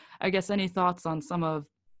way. I guess any thoughts on some of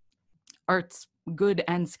art's good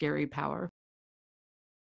and scary power?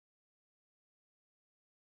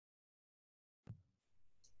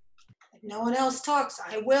 If no one else talks,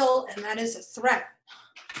 I will, and that is a threat.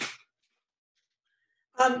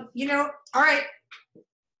 You know, all right,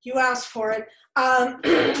 you asked for it.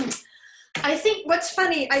 I think what's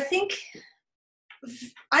funny,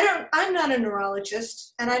 I'm not a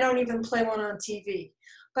neurologist, and I don't even play one on TV,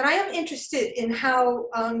 but I am interested in how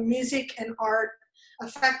music and art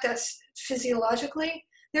affect us physiologically.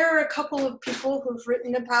 There are a couple of people who've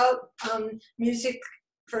written about music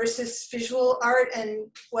versus visual art and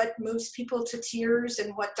what moves people to tears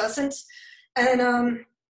and what doesn't. And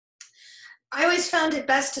I always found it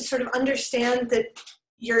best to sort of understand that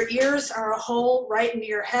your ears are a hole right into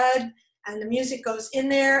your head, and the music goes in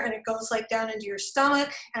there and it goes like down into your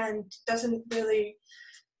stomach and doesn't really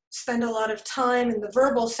spend a lot of time in the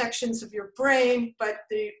verbal sections of your brain, but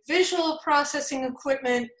the visual processing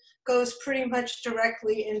equipment goes pretty much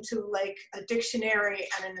directly into like a dictionary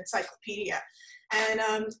and an encyclopedia. And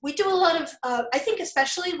we do a lot of, I think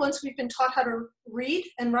especially once we've been taught how to read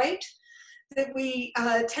and write, that we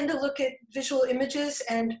tend to look at visual images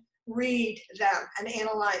and read them and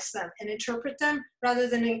analyze them and interpret them rather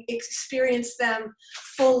than experience them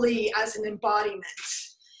fully as an embodiment.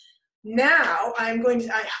 Now,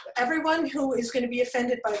 everyone who is going to be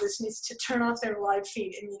offended by this needs to turn off their live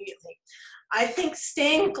feed immediately. I think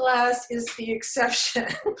stained glass is the exception.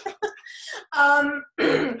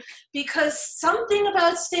 Because something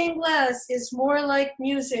about stained glass is more like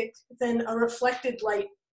music than a reflected light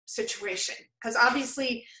situation. Because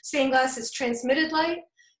obviously stained glass is transmitted light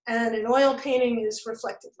and an oil painting is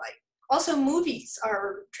reflected light. Also movies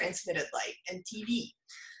are transmitted light and TV.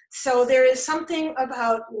 So there is something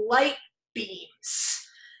about light beams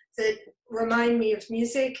that remind me of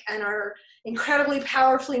music and are incredibly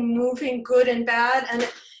powerfully moving, good and bad.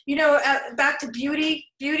 And you know, back to beauty,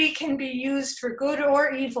 beauty can be used for good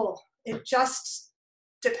or evil. It just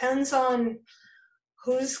depends on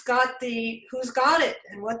who's got it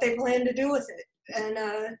and what they plan to do with it.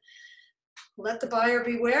 And let the buyer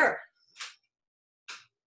beware.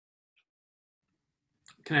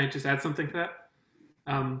 Can I just add something to that?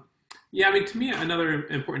 Yeah, I mean, to me, another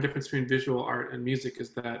important difference between visual art and music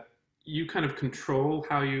is that you kind of control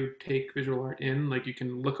how you take visual art in. Like you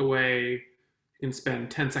can look away, you can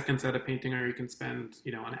spend 10 seconds at a painting, or you can spend,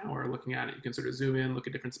 you know, an hour looking at it. You can sort of zoom in, look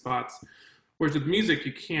at different spots. Whereas with music,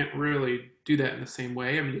 you can't really do that in the same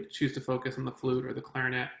way. I mean, you can choose to focus on the flute or the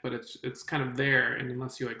clarinet, but it's kind of there, and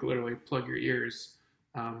unless you like literally plug your ears,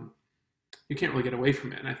 you can't really get away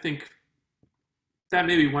from it. And I think that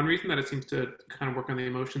may be one reason that it seems to kind of work on the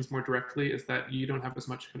emotions more directly, is that you don't have as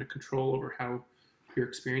much kind of control over how you're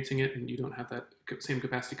experiencing it, and you don't have that same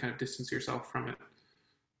capacity to kind of distance yourself from it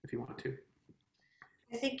if you want to.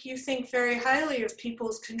 I think you think very highly of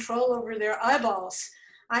people's control over their eyeballs.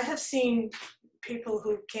 I have seen people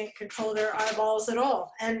who can't control their eyeballs at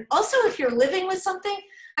all. And also if you're living with something,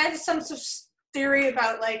 I have some sort of theory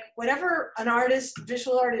about like whatever an artist,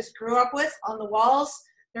 visual artist grew up with on the walls,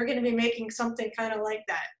 they're going to be making something kind of like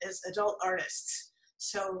that as adult artists.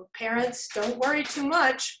 So parents, don't worry too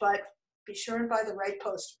much, but be sure and buy the right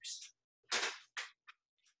posters.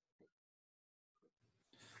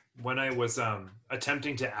 When I was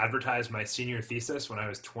attempting to advertise my senior thesis when I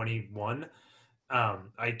was 21,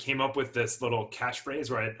 I came up with this little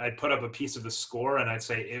catchphrase where I'd put up a piece of the score and I'd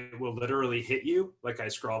say, "It will literally hit you," like I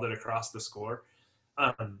scrawled it across the score.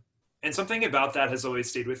 And something about that has always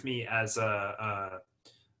stayed with me as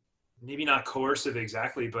maybe not coercive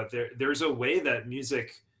exactly, but there's a way that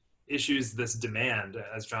music issues this demand,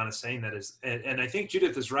 as John is saying, that is, and I think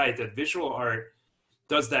Judith is right, that visual art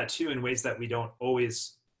does that too in ways that we don't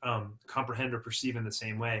always comprehend or perceive in the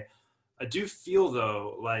same way. I do feel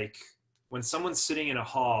though, like when someone's sitting in a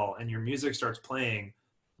hall and your music starts playing,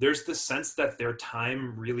 there's the sense that their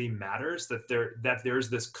time really matters, that there's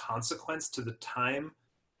this consequence to the time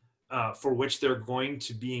for which they're going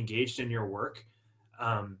to be engaged in your work.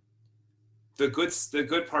 The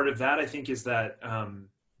good part of that, I think, is that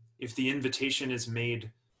if the invitation is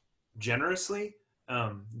made generously,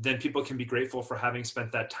 then people can be grateful for having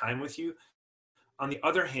spent that time with you. On the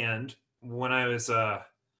other hand, when I was, I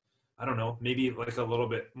don't know, maybe like a little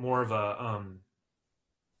bit more of a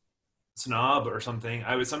snob or something,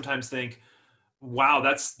 I would sometimes think, wow,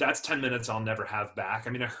 that's 10 minutes I'll never have back.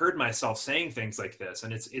 I mean, I heard myself saying things like this,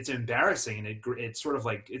 and it's embarrassing, and it's sort of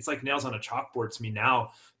like, it's like nails on a chalkboard to me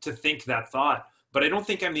now to think that thought. But I don't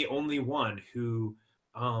think I'm the only one who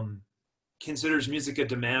considers music a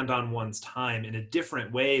demand on one's time in a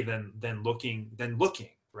different way than looking,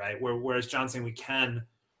 right? Whereas John's saying we can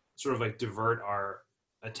sort of like divert our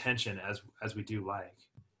attention as we do like.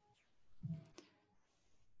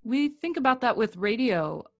 We think about that with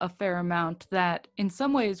radio a fair amount, that in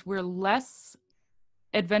some ways we're less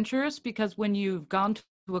adventurous because when you've gone to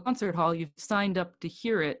a concert hall, you've signed up to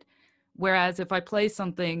hear it. Whereas if I play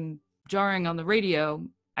something jarring on the radio,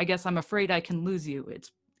 I guess I'm afraid I can lose you.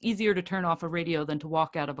 It's easier to turn off a radio than to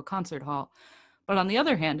walk out of a concert hall. But on the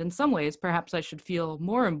other hand, in some ways, perhaps I should feel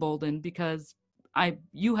more emboldened because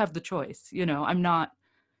you have the choice. You know, I'm not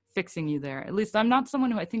fixing you there. At least I'm not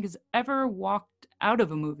someone who I think has ever walked out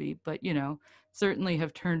of a movie, but, you know, certainly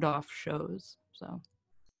have turned off shows. So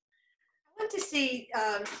I went to see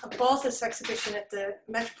a Balthus exhibition at the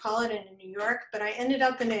Metropolitan in New York, but I ended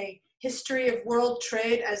up in a History of World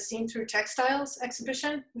Trade as Seen Through Textiles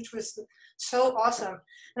exhibition, which was so awesome.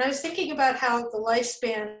 And I was thinking about how the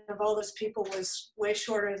lifespan of all those people was way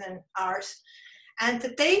shorter than ours, and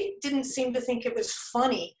that they didn't seem to think it was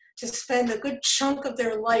funny to spend a good chunk of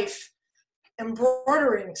their life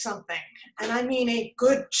embroidering something. And I mean a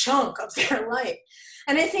good chunk of their life.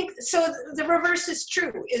 And I think, so the reverse is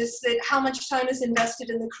true, is that how much time is invested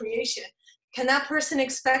in the creation. Can that person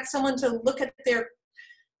expect someone to look at their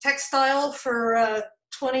textile for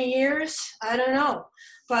 20 years? I don't know,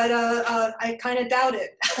 but I kind of doubt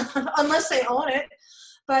it, unless they own it.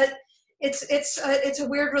 But it's a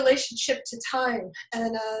weird relationship to time,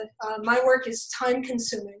 and my work is time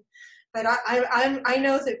consuming. But I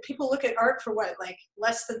know that people look at art for what, like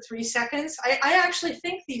less than 3 seconds? I actually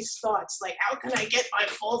think these thoughts, like, how can I get my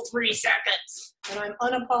full 3 seconds? And I'm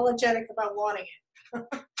unapologetic about wanting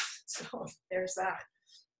it. So there's that.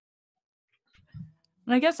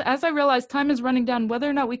 And I guess as I realize time is running down, whether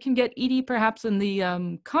or not we can get Edie perhaps in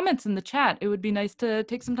the comments in the chat, it would be nice to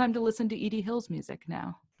take some time to listen to Edie Hill's music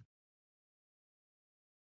now.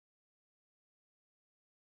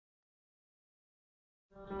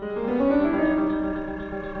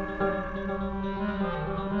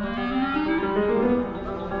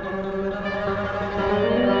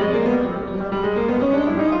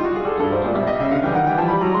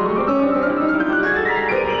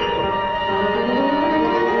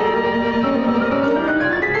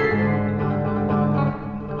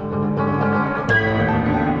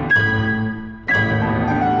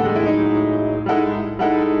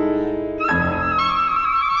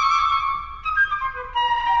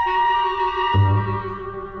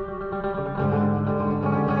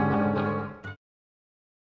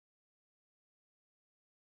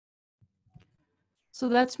 So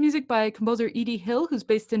that's music by composer Edie Hill, who's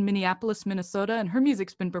based in Minneapolis, Minnesota, and her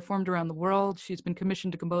music's been performed around the world. She's been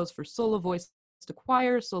commissioned to compose for solo voice to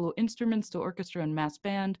choir, solo instruments to orchestra and mass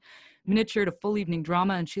band, miniature to full evening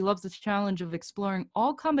drama, and she loves the challenge of exploring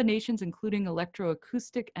all combinations, including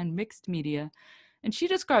electroacoustic and mixed media. And she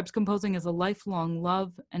describes composing as a lifelong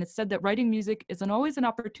love, and it's said that writing music isn't always an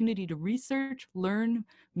opportunity to research, learn,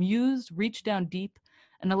 muse, reach down deep,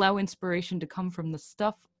 and allow inspiration to come from the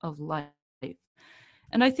stuff of life.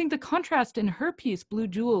 And I think the contrast in her piece, Blue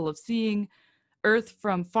Jewel, of seeing Earth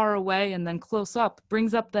from far away and then close up,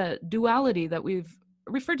 brings up the duality that we've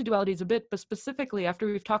referred to dualities a bit, but specifically after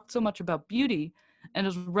we've talked so much about beauty, and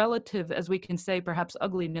as relative as we can say perhaps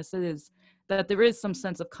ugliness is, that there is some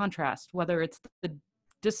sense of contrast, whether it's the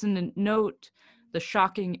dissonant note, the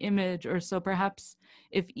shocking image, or so perhaps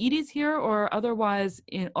if Edie's here or otherwise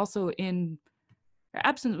also in her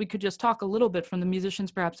absence, we could just talk a little bit from the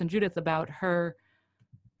musicians perhaps and Judith about her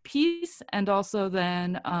piece, and also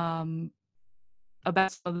then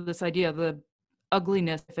about this idea of the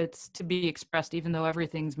ugliness, if it's to be expressed, even though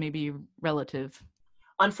everything's maybe relative.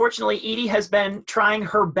 Unfortunately, Edie has been trying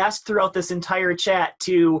her best throughout this entire chat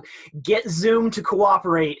to get Zoom to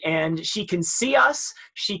cooperate, and she can see us,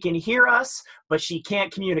 she can hear us, but she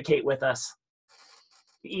can't communicate with us,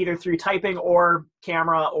 either through typing or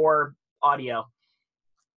camera or audio.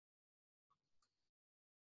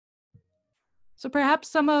 So perhaps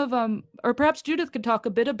some of, or perhaps Judith could talk a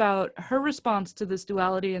bit about her response to this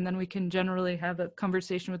duality, and then we can generally have a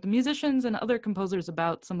conversation with the musicians and other composers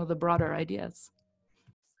about some of the broader ideas.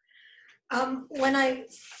 When I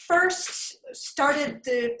first started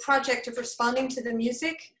the project of responding to the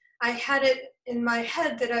music, I had it in my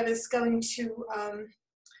head that I was going to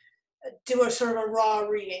do a sort of a raw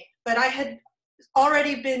reading, but I had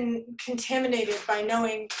already been contaminated by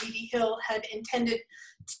knowing Edie Hill had intended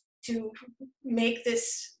to make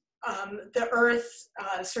this, the Earth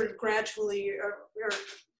sort of gradually, or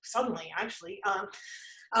suddenly actually,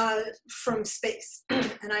 from space.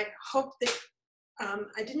 And I hope that,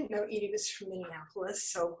 I didn't know Edie was from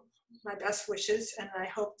Minneapolis, so my best wishes, and I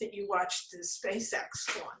hope that you watched the SpaceX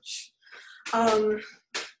launch.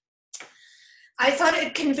 I thought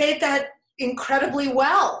it conveyed that incredibly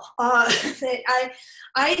well.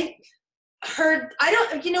 I heard,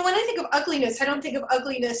 you know, when I think of ugliness, I don't think of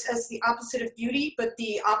ugliness as the opposite of beauty, but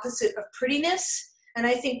the opposite of prettiness. And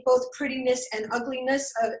I think both prettiness and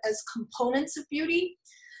ugliness as components of beauty.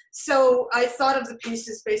 So I thought of the piece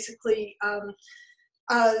as basically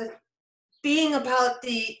being about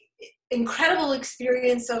the incredible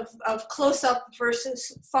experience of close up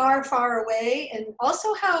versus far, far away. And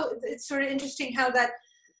also how it's sort of interesting how that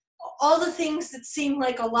all the things that seem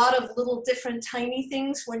like a lot of little different tiny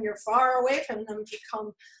things when you're far away from them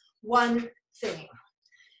become one thing.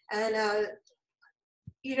 And,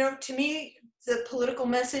 you know, to me, the political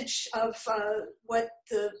message of what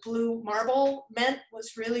the blue marble meant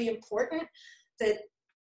was really important, that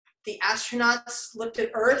the astronauts looked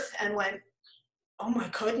at Earth and went, oh my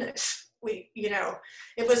goodness,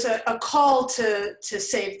 it was a call to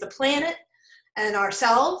save the planet and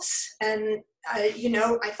ourselves. And,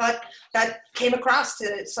 I thought that came across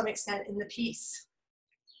to some extent in the piece.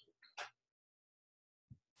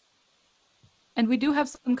 And we do have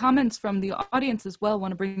some comments from the audience as well. I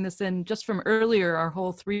want to bring this in just from earlier, our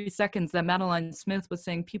whole 3 seconds that Madeline Smith was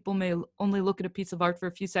saying, people may only look at a piece of art for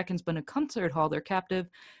a few seconds, but in a concert hall, they're captive.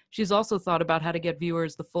 She's also thought about how to get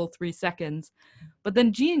viewers the full 3 seconds. But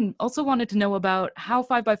then Jean also wanted to know about how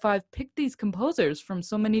 5x5 picked these composers from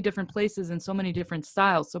so many different places and so many different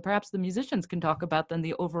styles. So perhaps the musicians can talk about then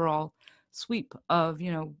the overall sweep of,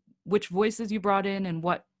 which voices you brought in and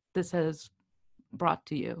what this has brought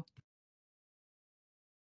to you.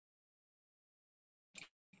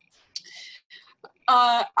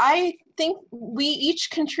 I think we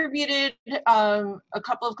each contributed a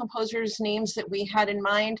couple of composers' names that we had in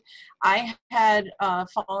mind. I had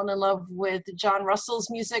fallen in love with John Russell's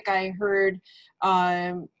music. I heard,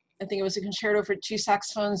 I think it was a concerto for 2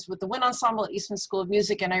 saxophones with the Wind Ensemble at Eastman School of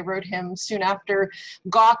Music, and I wrote him soon after,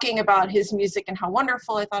 gawking about his music and how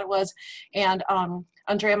wonderful I thought it was. And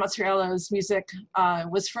Andrea Mazzariello's music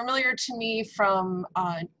was familiar to me from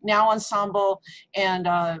Now Ensemble and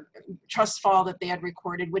Trust Fall that they had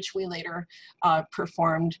recorded, which we later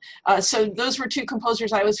performed. So those were 2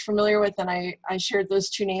 composers I was familiar with, and I shared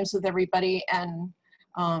those 2 names with everybody, and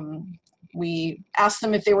we asked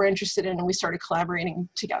them if they were interested in, and we started collaborating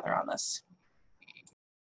together on this.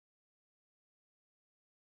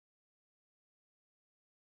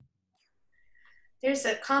 There's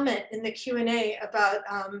a comment in the Q&A about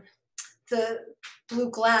the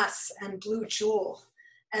blue glass and blue jewel.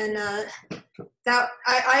 And that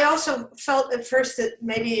I also felt at first that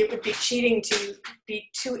maybe it would be cheating to be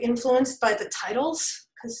too influenced by the titles,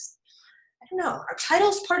 because I don't know, are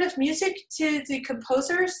titles part of music to the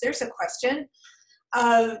composers? There's a question.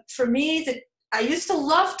 For me, I used to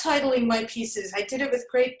love titling my pieces. I did it with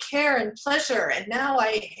great care and pleasure, and now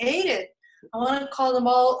I hate it. I want to call them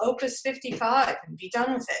all Opus 55 and be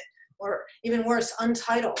done with it, or even worse,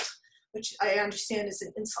 untitled, which I understand is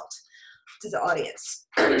an insult to the audience.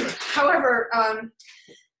 However,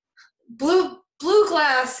 blue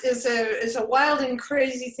glass is a wild and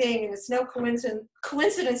crazy thing, and it's no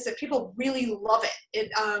coincidence that people really love it.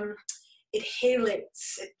 It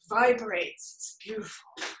halotes, it vibrates, it's beautiful.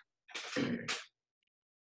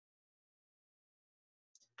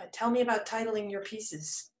 But tell me about titling your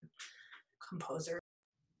pieces, composer.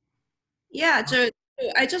 Yeah, so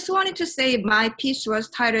I just wanted to say my piece was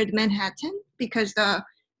titled Manhattan because the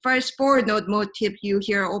first 4-note motif you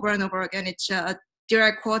hear over and over again, it's a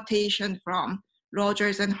direct quotation from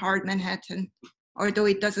Rogers and Hart Manhattan, although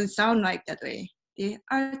it doesn't sound like that way.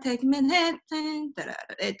 I'll take Manhattan,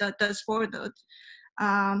 that's 4-note.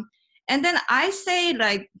 And then I say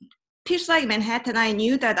like, piece like Manhattan, I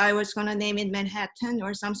knew that I was gonna name it Manhattan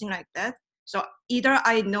or something like that. So either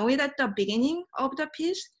I know it at the beginning of the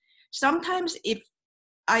piece, sometimes if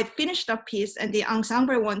I finish the piece and the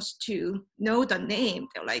ensemble wants to know the name,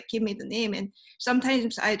 they'll like give me the name, and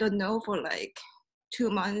sometimes I don't know for like 2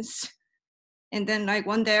 months. And then like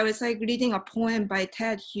one day I was like reading a poem by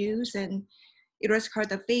Ted Hughes, and it was called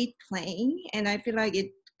The Fate Playing, and I feel like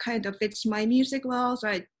it kind of fits my music well, so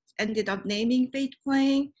I ended up naming Fate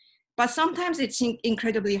Playing. But sometimes it's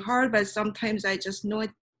incredibly hard, but sometimes I just know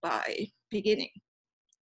it by beginning.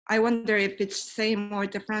 I wonder if it's same or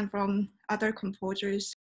different from other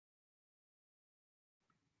composers.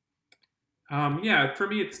 Yeah, for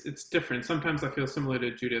me, it's different. Sometimes I feel similar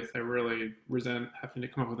to Judith. I really resent having to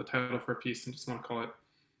come up with a title for a piece and just want to call it,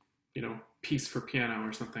 piece for piano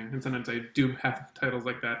or something. And sometimes I do have titles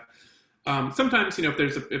like that. Sometimes,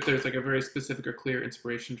 if there's like a very specific or clear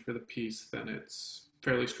inspiration for the piece, then it's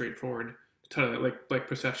fairly straightforward. Like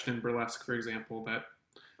Procession and Burlesque, for example, that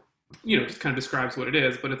just kind of describes what it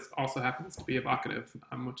is, but it also happens to be evocative,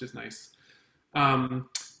 which is nice.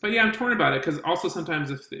 But yeah, I'm torn about it because also sometimes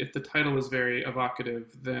if the title is very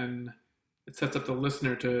evocative, then it sets up the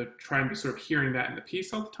listener to try and be sort of hearing that in the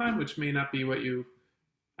piece all the time, which may not be what you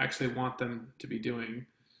actually want them to be doing.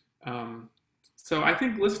 So I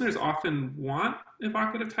think listeners often want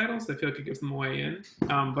evocative titles. They feel like it gives them a way in,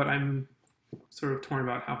 but I'm sort of torn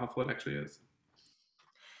about how helpful it actually is.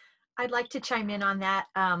 I'd like to chime in on that.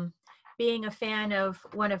 Being a fan of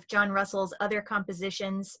one of John Russell's other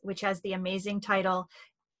compositions, which has the amazing title,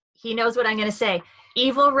 he knows what I'm going to say,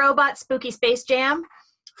 Evil Robot Spooky Space Jam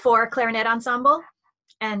for Clarinet Ensemble.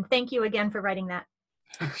 And thank you again for writing that.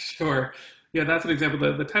 Sure. Yeah, that's an example.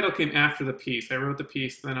 The title came after the piece. I wrote the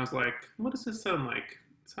piece, then I was like, what does this sound like?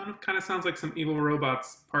 Kind of sounds like some evil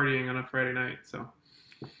robots partying on a Friday night. So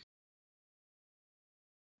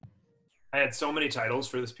I had so many titles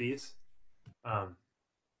for this piece. And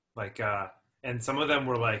some of them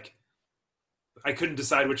were like, I couldn't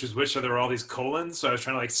decide which was which, so there were all these colons, so I was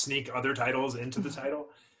trying to like sneak other titles into the title.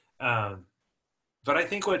 But I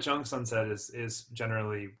think what Jung-sun said is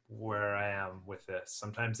generally where I am with this.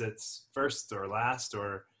 Sometimes it's first or last,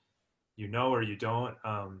 or you know or you don't.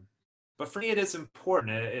 But for me, it is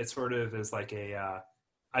important. It sort of is like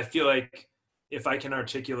I feel like if I can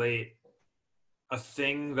articulate a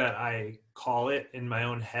thing that I call it in my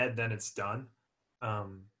own head, then it's done.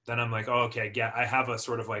 Then I'm like, oh, okay, yeah, I have a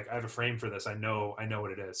sort of like, I have a frame for this. I know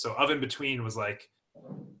what it is. So Of In Between was like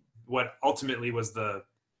what ultimately was the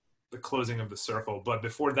closing of the circle. But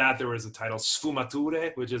before that, there was a title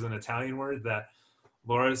Sfumature, which is an Italian word that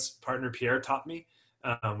Laura's partner Pierre taught me,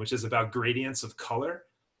 which is about gradients of color.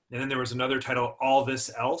 And then there was another title, All This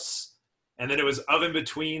Else. And then it was Of In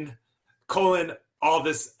Between, all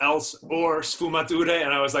this else, or Sfumature.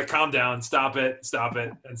 And I was like, calm down, stop it.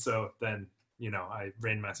 And so then, I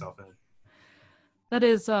reined myself in. That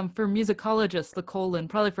is, for musicologists, the colon,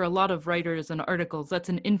 probably for a lot of writers and articles, that's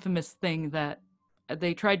an infamous thing that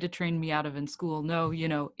they tried to train me out of in school. No,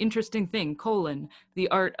 interesting thing, colon, the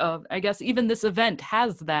art of, I guess even this event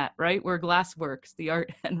has that, right? Where glass works, the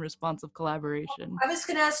art and responsive collaboration. I was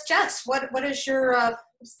going to ask Jess, what is your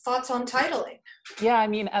thoughts on titling? Yeah, I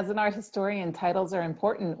mean, as an art historian, titles are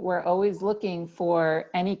important. We're always looking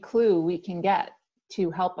for any clue we can get to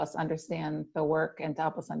help us understand the work and to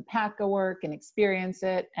help us unpack a work and experience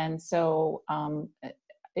it. And so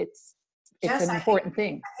it's Jess, an important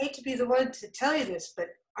thing. I hate to be the one to tell you this, but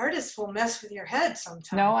artists will mess with your head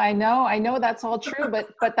sometimes. No, I know that's all true,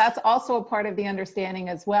 but that's also a part of the understanding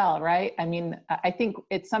as well, right? I mean, I think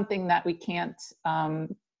it's something that we can't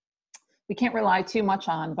rely too much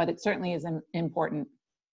on, but it certainly is important.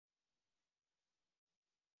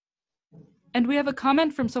 And we have a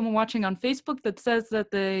comment from someone watching on Facebook that says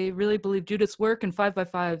that they really believe Judith's work and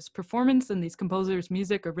 5x5's performance and these composers'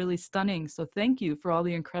 music are really stunning. So thank you for all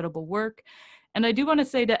the incredible work. And I do want to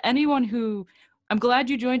say to anyone who, I'm glad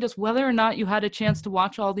you joined us, whether or not you had a chance to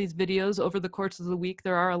watch all these videos over the course of the week.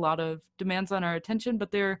 There are a lot of demands on our attention,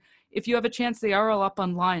 but if you have a chance, they are all up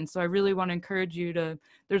online. So I really want to encourage you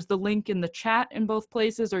there's the link in the chat in both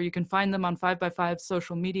places, or you can find them on 5x5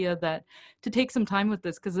 social media to take some time with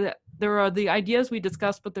this, because there are the ideas we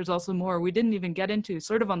discussed, but there's also more we didn't even get into,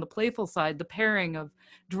 sort of on the playful side, the pairing of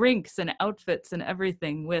drinks and outfits and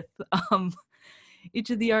everything with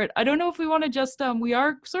each of the art. I don't know if we want to just, we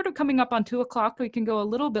are sort of coming up on 2:00. We can go a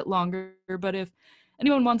little bit longer, but if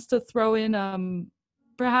anyone wants to throw in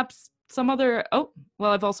perhaps some other,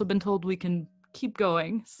 I've also been told we can keep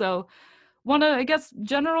going. So I guess,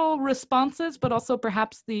 general responses, but also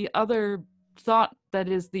perhaps the other thought that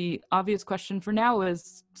is the obvious question for now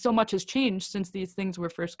is, so much has changed since these things were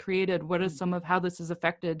first created. What is some of how this has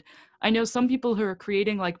affected? I know some people who are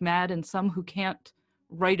creating like mad and some who can't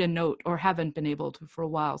write a note or haven't been able to for a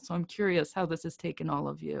while. So I'm curious how this has taken all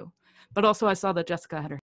of you. But also I saw that Jessica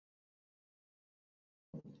had her.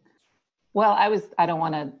 Well, I don't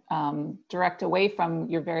want to direct away from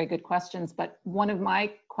your very good questions, but one of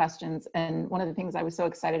my questions and one of the things I was so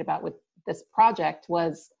excited about with this project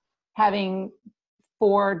was having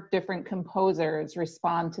 4 different composers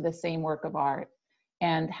respond to the same work of art,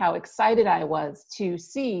 and how excited I was to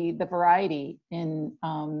see the variety in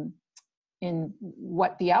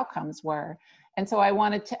what the outcomes were. And so I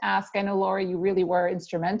wanted to ask, I know Laura, you really were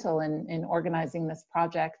instrumental in organizing this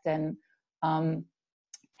project, and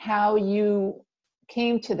how you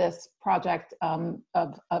came to this project of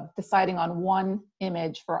deciding on one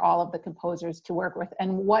image for all of the composers to work with,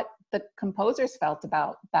 and what the composers felt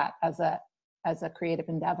about that as a creative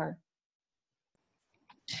endeavor.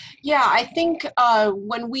 Yeah, I think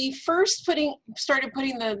when we first started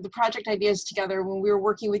putting the project ideas together, when we were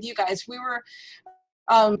working with you guys, we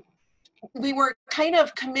were kind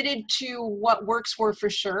of committed to what works were for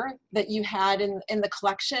sure that you had in the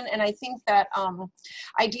collection. And I think that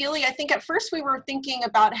ideally, I think at first we were thinking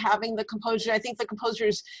about having the composer, I think the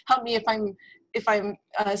composers, help me if I'm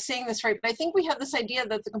saying this right, but I think we had this idea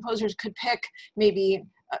that the composers could pick maybe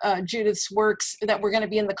Judith's works that were going to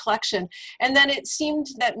be in the collection. And then it seemed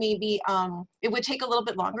that maybe it would take a little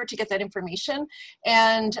bit longer to get that information.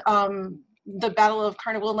 And the Battle of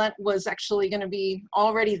Carnival Lent was actually going to be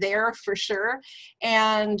already there for sure.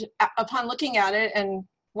 And upon looking at it, and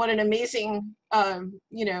what an amazing,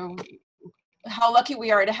 how lucky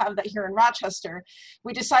we are to have that here in Rochester,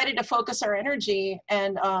 we decided to focus our energy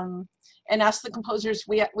and ask the composers.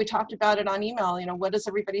 We talked about it on email. You know, what does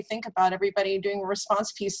everybody think about everybody doing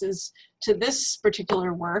response pieces to this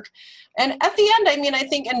particular work? And at the end, I mean, I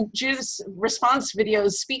think, and Judith's response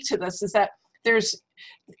videos speak to this, is that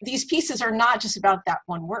these pieces are not just about that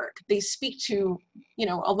one work. They speak to, you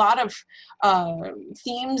know, a lot of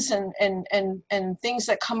themes and things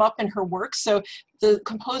that come up in her work. So the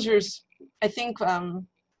composers, I think,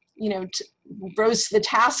 you know, rose to the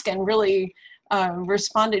task and really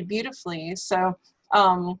responded beautifully. So,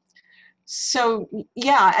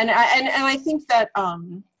 yeah, and I think that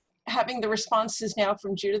having the responses now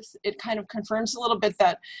from Judith, it kind of confirms a little bit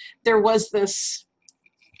that there was this,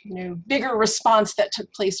 you know, bigger response that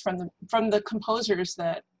took place from the composers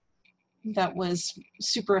that was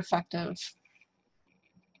super effective.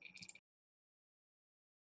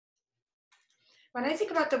 When I think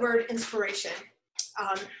about the word inspiration,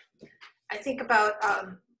 I think about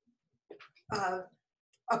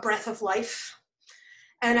a breath of life,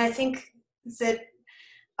 and I think that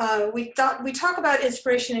we talk about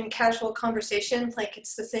inspiration in casual conversation like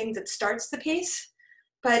it's the thing that starts the piece,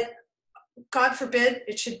 but God forbid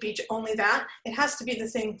it should be only that. It has to be the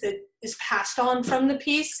thing that is passed on from the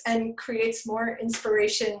piece and creates more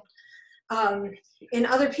inspiration in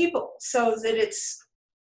other people, so that it's,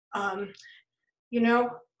 you know,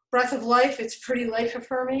 breath of life. It's pretty life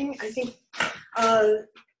affirming. I think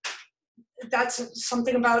that's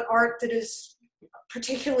something about art that is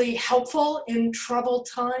particularly helpful in troubled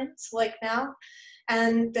times like now,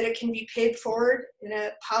 and that it can be paid forward in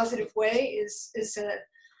a positive way is an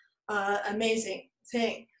amazing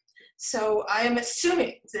thing. So I am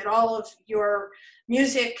assuming that all of your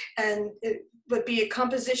music, and it would be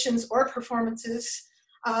compositions or performances,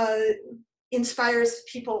 inspires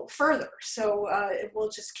people further. So it will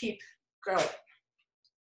just keep growing.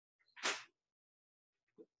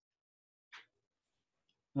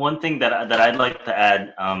 One thing that I'd like to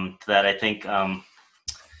add to that, I think,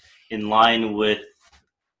 in line with,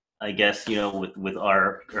 I guess, you know, with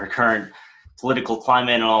our current political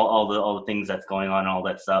climate and all the things that's going on and all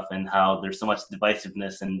that stuff, and how there's so much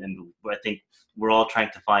divisiveness, and I think we're all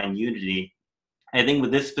trying to find unity. I think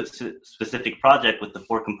with this specific project with the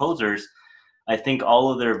 4 composers, I think all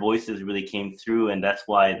of their voices really came through, and that's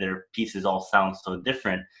why their pieces all sound so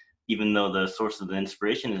different, even though the source of the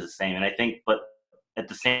inspiration is the same. And I think, but at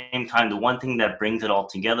the same time, the one thing that brings it all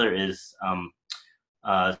together is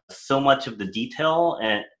so much of the detail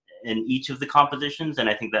in each of the compositions. And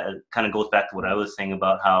I think that kind of goes back to what I was saying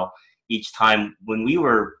about how each time when we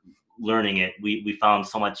were learning it, we found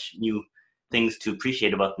so much new things to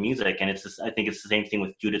appreciate about the music. And it's just, I think it's the same thing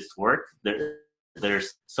with Judith's work.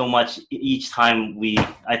 There's so much each time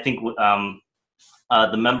I think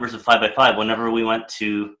the members of 5x5, whenever we went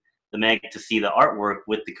to the Meg to see the artwork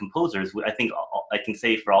with the composers, I think I can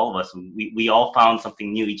say for all of us, we all found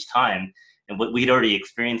something new each time, and we'd already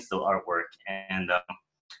experienced the artwork. And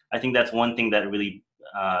I think that's one thing that really,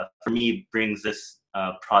 for me, brings this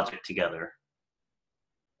project together.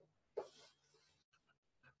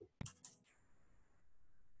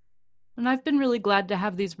 And I've been really glad to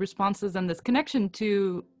have these responses and this connection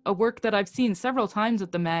to a work that I've seen several times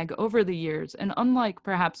at the MAG over the years. And unlike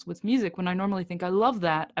perhaps with music, when I normally think I love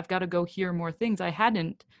that, I've got to go hear more things, I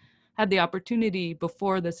hadn't had the opportunity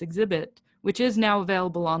before this exhibit, which is now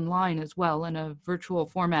available online as well in a virtual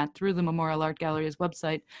format through the Memorial Art Gallery's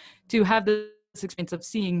website, to have this experience of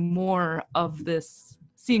seeing more of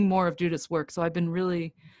Judith's work. So I've been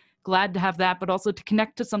really glad to have that, but also to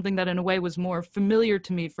connect to something that in a way was more familiar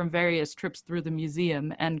to me from various trips through the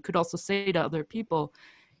museum, and could also say to other people,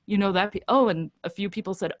 you know, that, oh, and a few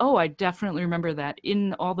people said, oh, I definitely remember that.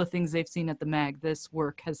 In all the things they've seen at the MAG, this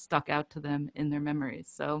work has stuck out to them in their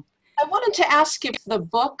memories. So I wanted to ask if the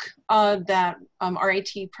book that RAT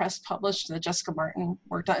Press published, the Jessica Marten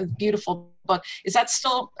worked on, a beautiful book, is that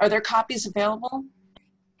still, are there copies available?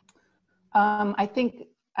 I think,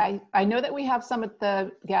 I know that we have some at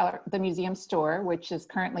the museum store, which is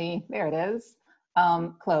currently, there it is,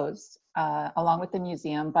 closed, along with the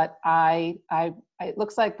museum. But it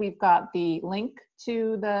looks like we've got the link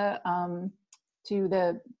to the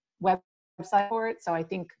website for it. So I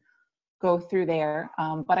think go through there.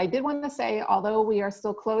 But I did want to say, although we are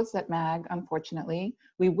still closed at MAG, unfortunately,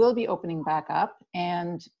 we will be opening back up.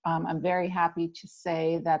 And I'm very happy to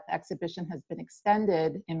say that the exhibition has been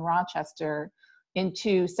extended in Rochester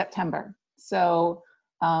into September. So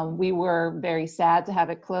we were very sad to have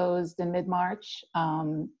it closed in mid-March.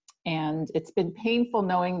 And it's been painful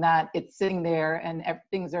knowing that it's sitting there and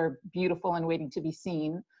things are beautiful and waiting to be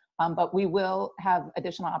seen. But we will have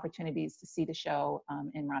additional opportunities to see the show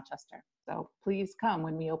in Rochester. So please come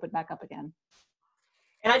when we open back up again.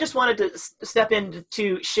 And I just wanted to step in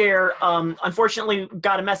to share, unfortunately,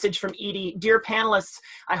 got a message from Edie. Dear panelists,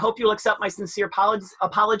 I hope you'll accept my sincere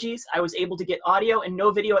apologies. I was able to get audio and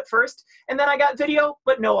no video at first, and then I got video,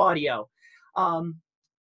 but no audio.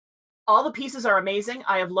 All the pieces are amazing.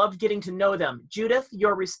 I have loved getting to know them. Judith,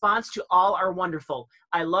 your response to all are wonderful.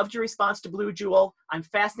 I loved your response to Blue Jewel. I'm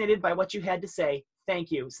fascinated by what you had to say.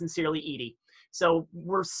 Thank you. Sincerely, Edie. So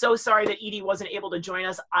we're so sorry that Edie wasn't able to join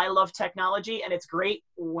us. I love technology, and it's great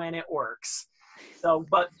when it works. So,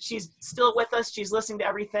 but she's still with us. She's listening to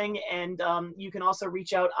everything, and you can also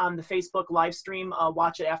reach out on the Facebook live stream,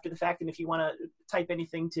 watch it after the fact, and if you want to type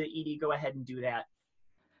anything to Edie, go ahead and do that.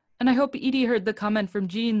 And I hope Edie heard the comment from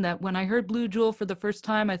Jean that when I heard Blue Jewel for the first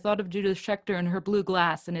time, I thought of Judith Schaechter and her blue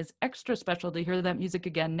glass, and it's extra special to hear that music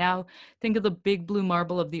again. Now, think of the big blue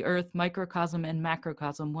marble of the earth, microcosm and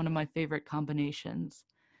macrocosm, one of my favorite combinations.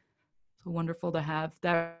 So wonderful to have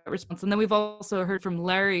that response. And then we've also heard from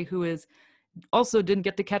Larry, who is also didn't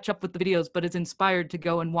get to catch up with the videos, but is inspired to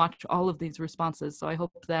go and watch all of these responses. So I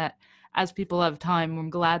hope that as people have time,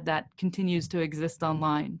 I'm glad that continues to exist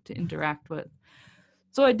online to interact with.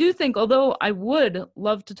 So I do think, although I would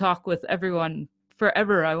love to talk with everyone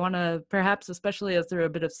forever, I want to perhaps, especially as there are a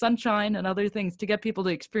bit of sunshine and other things to get people to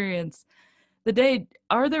experience the day,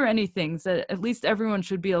 are there any things that at least everyone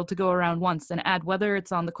should be able to go around once and add, whether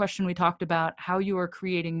it's on the question we talked about, how you are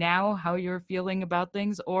creating now, how you're feeling about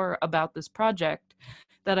things, or about this project,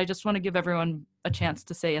 that I just want to give everyone a chance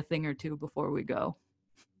to say a thing or two before we go?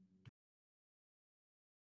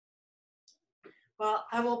 Well,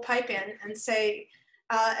 I will pipe in and say,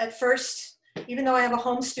 at first, even though I have a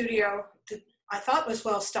home studio that I thought was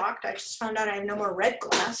well stocked, I just found out I have no more red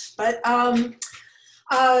glass, but I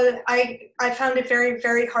found it very,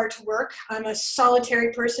 very hard to work. I'm a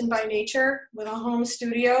solitary person by nature with a home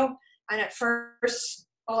studio, and at first,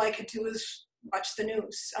 all I could do was watch the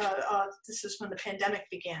news. This is when the pandemic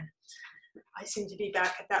began. I seem to be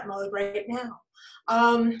back at that mode right now.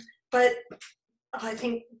 But I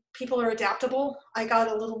think people are adaptable. I got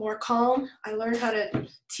a little more calm. I learned how to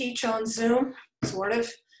teach on Zoom, sort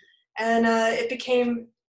of, and it became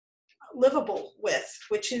livable with,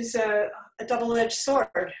 which is a double-edged sword.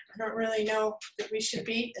 I don't really know that we should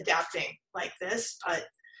be adapting like this, but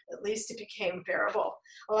at least it became bearable.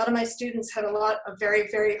 A lot of my students had a very,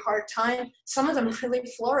 very hard time. Some of them really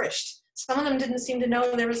flourished. Some of them didn't seem to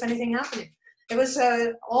know there was anything happening. It was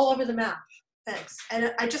all over the map. Thanks.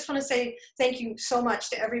 And I just want to say thank you so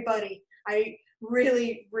much to everybody. I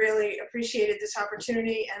really, really appreciated this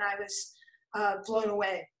opportunity, and I was blown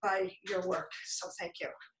away by your work. So thank you.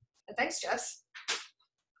 And thanks, Jess.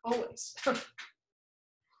 Always.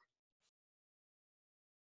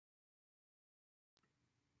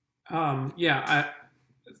 Yeah,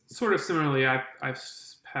 sort of similarly, I've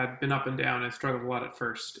had been up and down. I struggled a lot at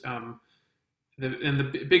first.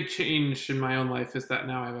 The big change in my own life is that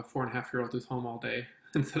now I have a 4.5-year-old who's home all day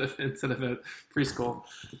instead of a preschool.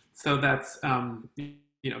 So that's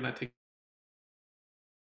that takes.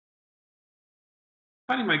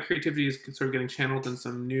 Finding my creativity is sort of getting channeled in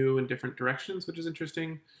some new and different directions, which is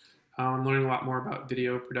interesting. I'm learning a lot more about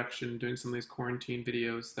video production, doing some of these quarantine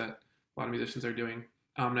videos that a lot of musicians are doing.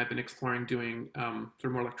 And I've been exploring doing sort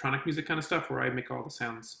of more electronic music kind of stuff where I make all the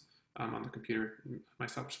sounds on the computer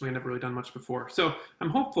myself, which I've never really done much before. So I'm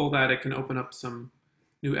hopeful that it can open up some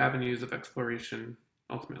new avenues of exploration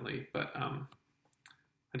ultimately. But I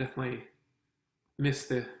definitely miss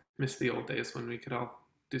the old days when we could all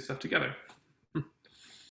do stuff together.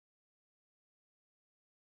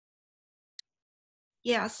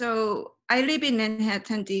 Yeah, so I live in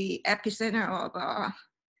Manhattan, the epicenter of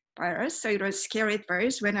virus. So it was scary at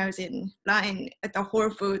first when I was in line at the Whole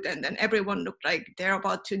Foods, and then everyone looked like they're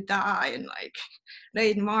about to die in like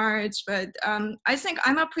late March. But I think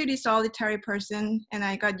I'm a pretty solitary person, and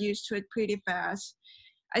I got used to it pretty fast.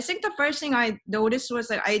 I think the first thing I noticed was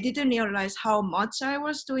that I didn't realize how much I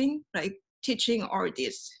was doing, like teaching all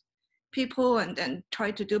these people and then try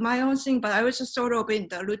to do my own thing. But I was just sort of in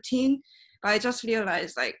the routine. But I just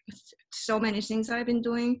realized like so many things I've been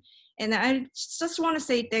doing. And I just want to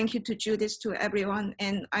say thank you to Judith, to everyone.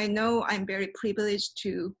 And I know I'm very privileged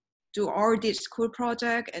to do all this cool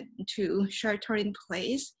project and to shelter in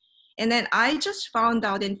place. And then I just found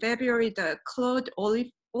out in February, the Claude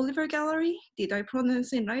Oliver Gallery, did I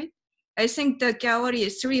pronounce it right? I think the gallery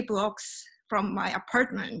is 3 blocks from my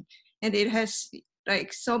apartment. And it has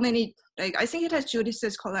like so many, like I think it has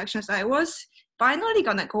Judith's collections. I was finally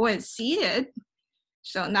gonna go and see it.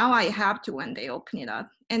 So now I have to when they open it up.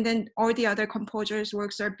 And then all the other composers'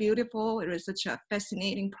 works are beautiful. It was such a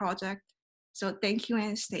fascinating project. So thank you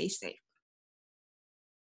and stay safe.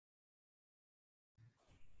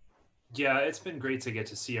 Yeah, it's been great to get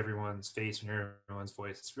to see everyone's face and hear everyone's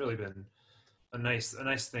voice. It's really been a nice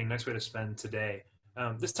thing, nice way to spend today.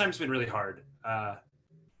 This time's been really hard.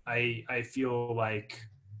 I feel like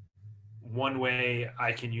one way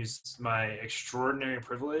I can use my extraordinary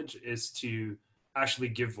privilege is to actually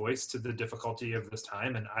give voice to the difficulty of this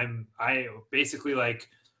time. And I basically, like,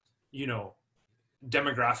 you know,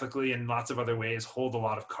 demographically and lots of other ways hold a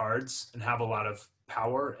lot of cards and have a lot of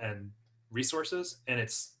power and resources. And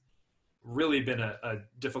it's really been a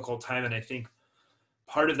difficult time. And I think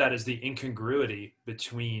part of that is the incongruity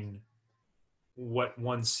between what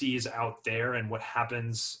one sees out there and what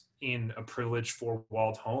happens in a privileged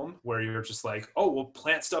four-walled home, where you're just like, oh, we'll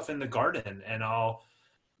plant stuff in the garden and I'll,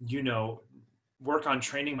 you know, work on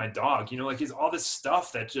training my dog, you know, like, it's all this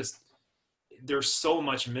stuff that just, there's so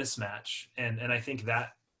much mismatch. And I think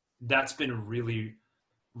that's been really,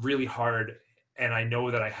 really hard. And I know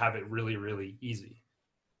that I have it really, really easy.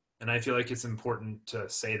 And I feel like it's important to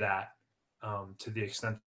say that to the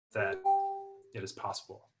extent that it is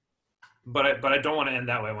possible. But I don't want to end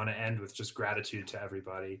that way. I want to end with just gratitude to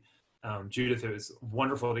everybody. Judith, it was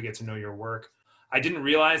wonderful to get to know your work. I didn't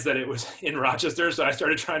realize that it was in Rochester, so I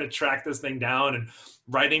started trying to track this thing down and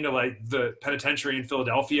writing to, like, the penitentiary in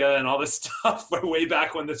Philadelphia and all this stuff way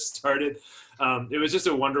back when this started. It was just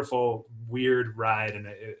a wonderful, weird ride, and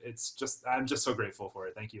I'm just so grateful for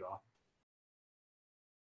it. Thank you all.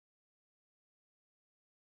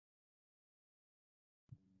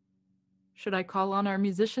 Should I call on our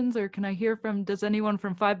musicians, or can I hear from, does anyone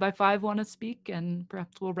from 5x5 want to speak? And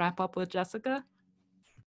perhaps we'll wrap up with Jessica.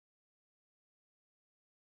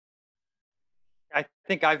 I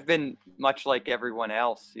think I've been much like everyone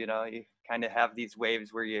else. You know, you kind of have these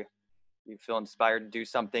waves where you feel inspired to do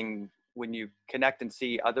something when you connect and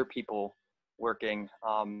see other people working.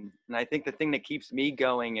 And I think the thing that keeps me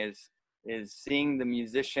going is seeing the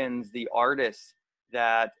musicians, the artists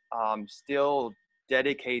that still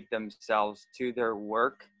dedicate themselves to their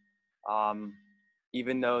work,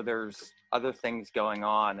 even though there's other things going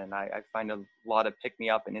on. And I find a lot of pick me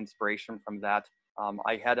up and inspiration from that.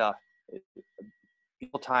 I had a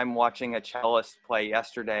beautiful time watching a cellist play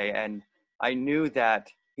yesterday, and I knew that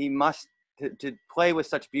he must, to play with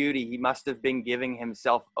such beauty, he must have been giving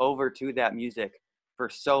himself over to that music for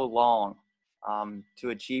so long, to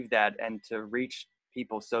achieve that and to reach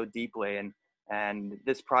people so deeply. And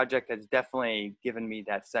this project has definitely given me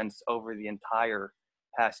that sense over the entire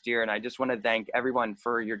past year. And I just want to thank everyone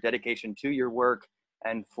for your dedication to your work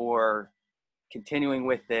and for continuing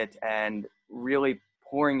with it and really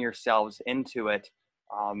pouring yourselves into it.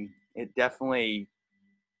 It definitely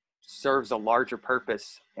serves a larger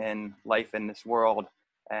purpose in life in this world,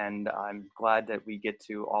 and I'm glad that we get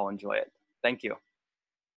to all enjoy it. Thank you.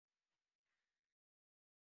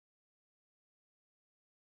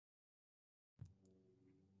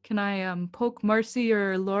 Can I poke Marcy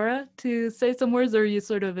or Laura to say some words, or are you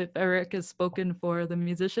sort of, if Eric has spoken for the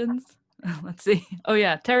musicians? Let's see. Oh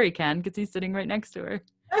yeah, Terry can, because he's sitting right next to her.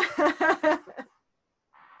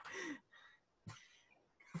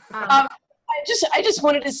 I just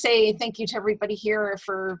wanted to say thank you to everybody here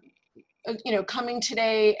for, you know, coming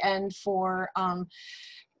today and for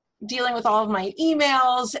dealing with all of my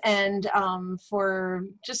emails and for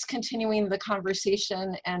just continuing the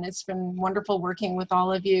conversation. And it's been wonderful working with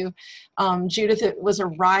all of you. Judith, it was a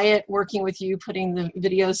riot working with you, putting the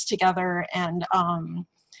videos together. And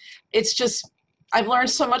it's just, I've learned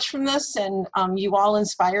so much from this, and you all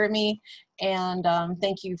inspire me. And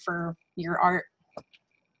thank you for your art.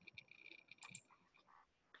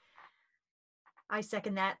 I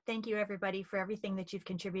second that. Thank you, everybody, for everything that you've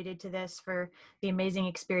contributed to this, for the amazing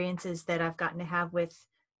experiences that I've gotten to have with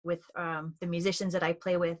the musicians that I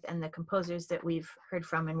play with and the composers that we've heard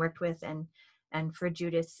from and worked with, and for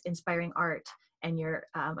Judith's inspiring art and your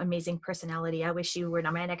amazing personality. I wish you were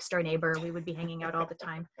my next door neighbor. We would be hanging out all the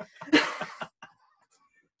time.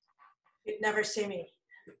 You'd never see me.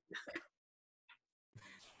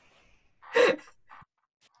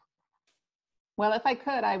 Well, if I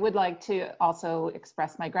could, I would like to also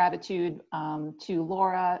express my gratitude to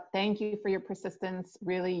Laura. Thank you for your persistence.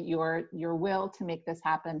 Really, your will to make this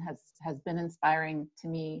happen has been inspiring to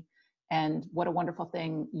me, and what a wonderful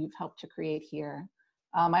thing you've helped to create here.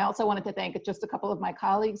 I also wanted to thank just a couple of my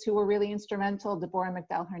colleagues who were really instrumental. Deborah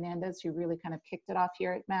McDowell-Hernandez, who really kind of kicked it off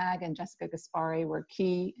here at MAG, and Jessica Gaspari were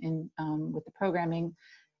key in with the programming.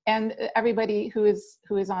 And everybody who is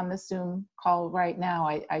on this Zoom call right now,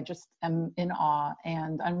 I just am in awe,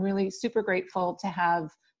 and I'm really super grateful to have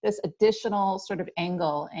this additional sort of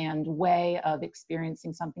angle and way of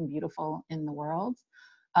experiencing something beautiful in the world.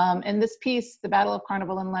 And this piece, The Battle of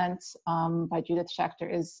Carnival and Lent by Judith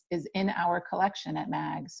Schaechter is in our collection at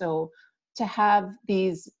MAG. So to have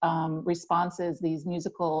these responses, these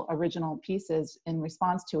musical original pieces in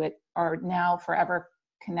response to it are now forever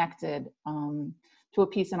connected to a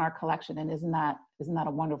piece in our collection. And isn't that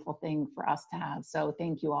a wonderful thing for us to have? So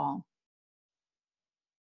thank you all.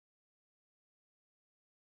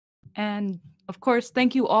 And of course,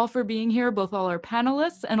 thank you all for being here, both all our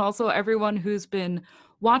panelists and also everyone who's been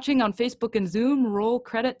watching on Facebook and Zoom. Roll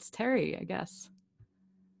credits, Terry, I guess.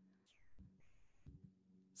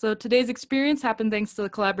 So today's experience happened thanks to the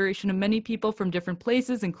collaboration of many people from different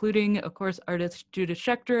places, including, of course, artist Judith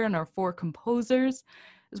Schaechter and our 4 composers,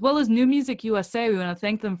 as well as New Music USA. We want to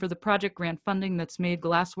thank them for the project grant funding that's made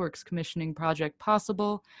Glassworks commissioning project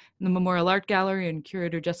possible, and the Memorial Art Gallery and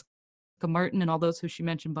curator Jessica Marten and all those who she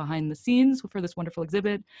mentioned behind the scenes for this wonderful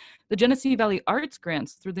exhibit. The Genesee Valley Arts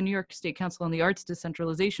Grants through the New York State Council on the Arts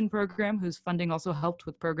Decentralization Program, whose funding also helped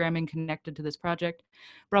with programming connected to this project.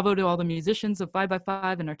 Bravo to all the musicians of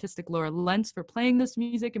 5x5 and artistic Laura Lentz for playing this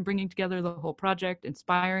music and bringing together the whole project,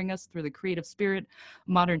 inspiring us through the creative spirit of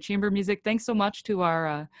modern chamber music. Thanks so much to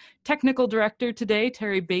our technical director today,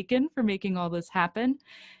 Terry Bacon, for making all this happen.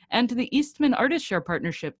 And to the Eastman Artist Share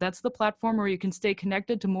Partnership. That's the platform where you can stay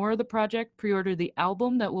connected to more of the project, pre-order the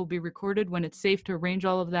album that will be recorded when it's safe to arrange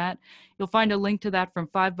all of that. You'll find a link to that from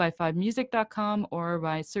 5by5music.com or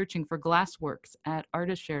by searching for Glassworks at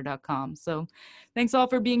artistshare.com. So thanks all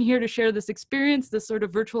for being here to share this experience, this sort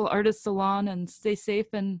of virtual artist salon, and stay safe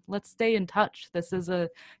and let's stay in touch. This is I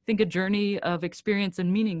think a journey of experience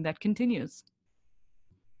and meaning that continues.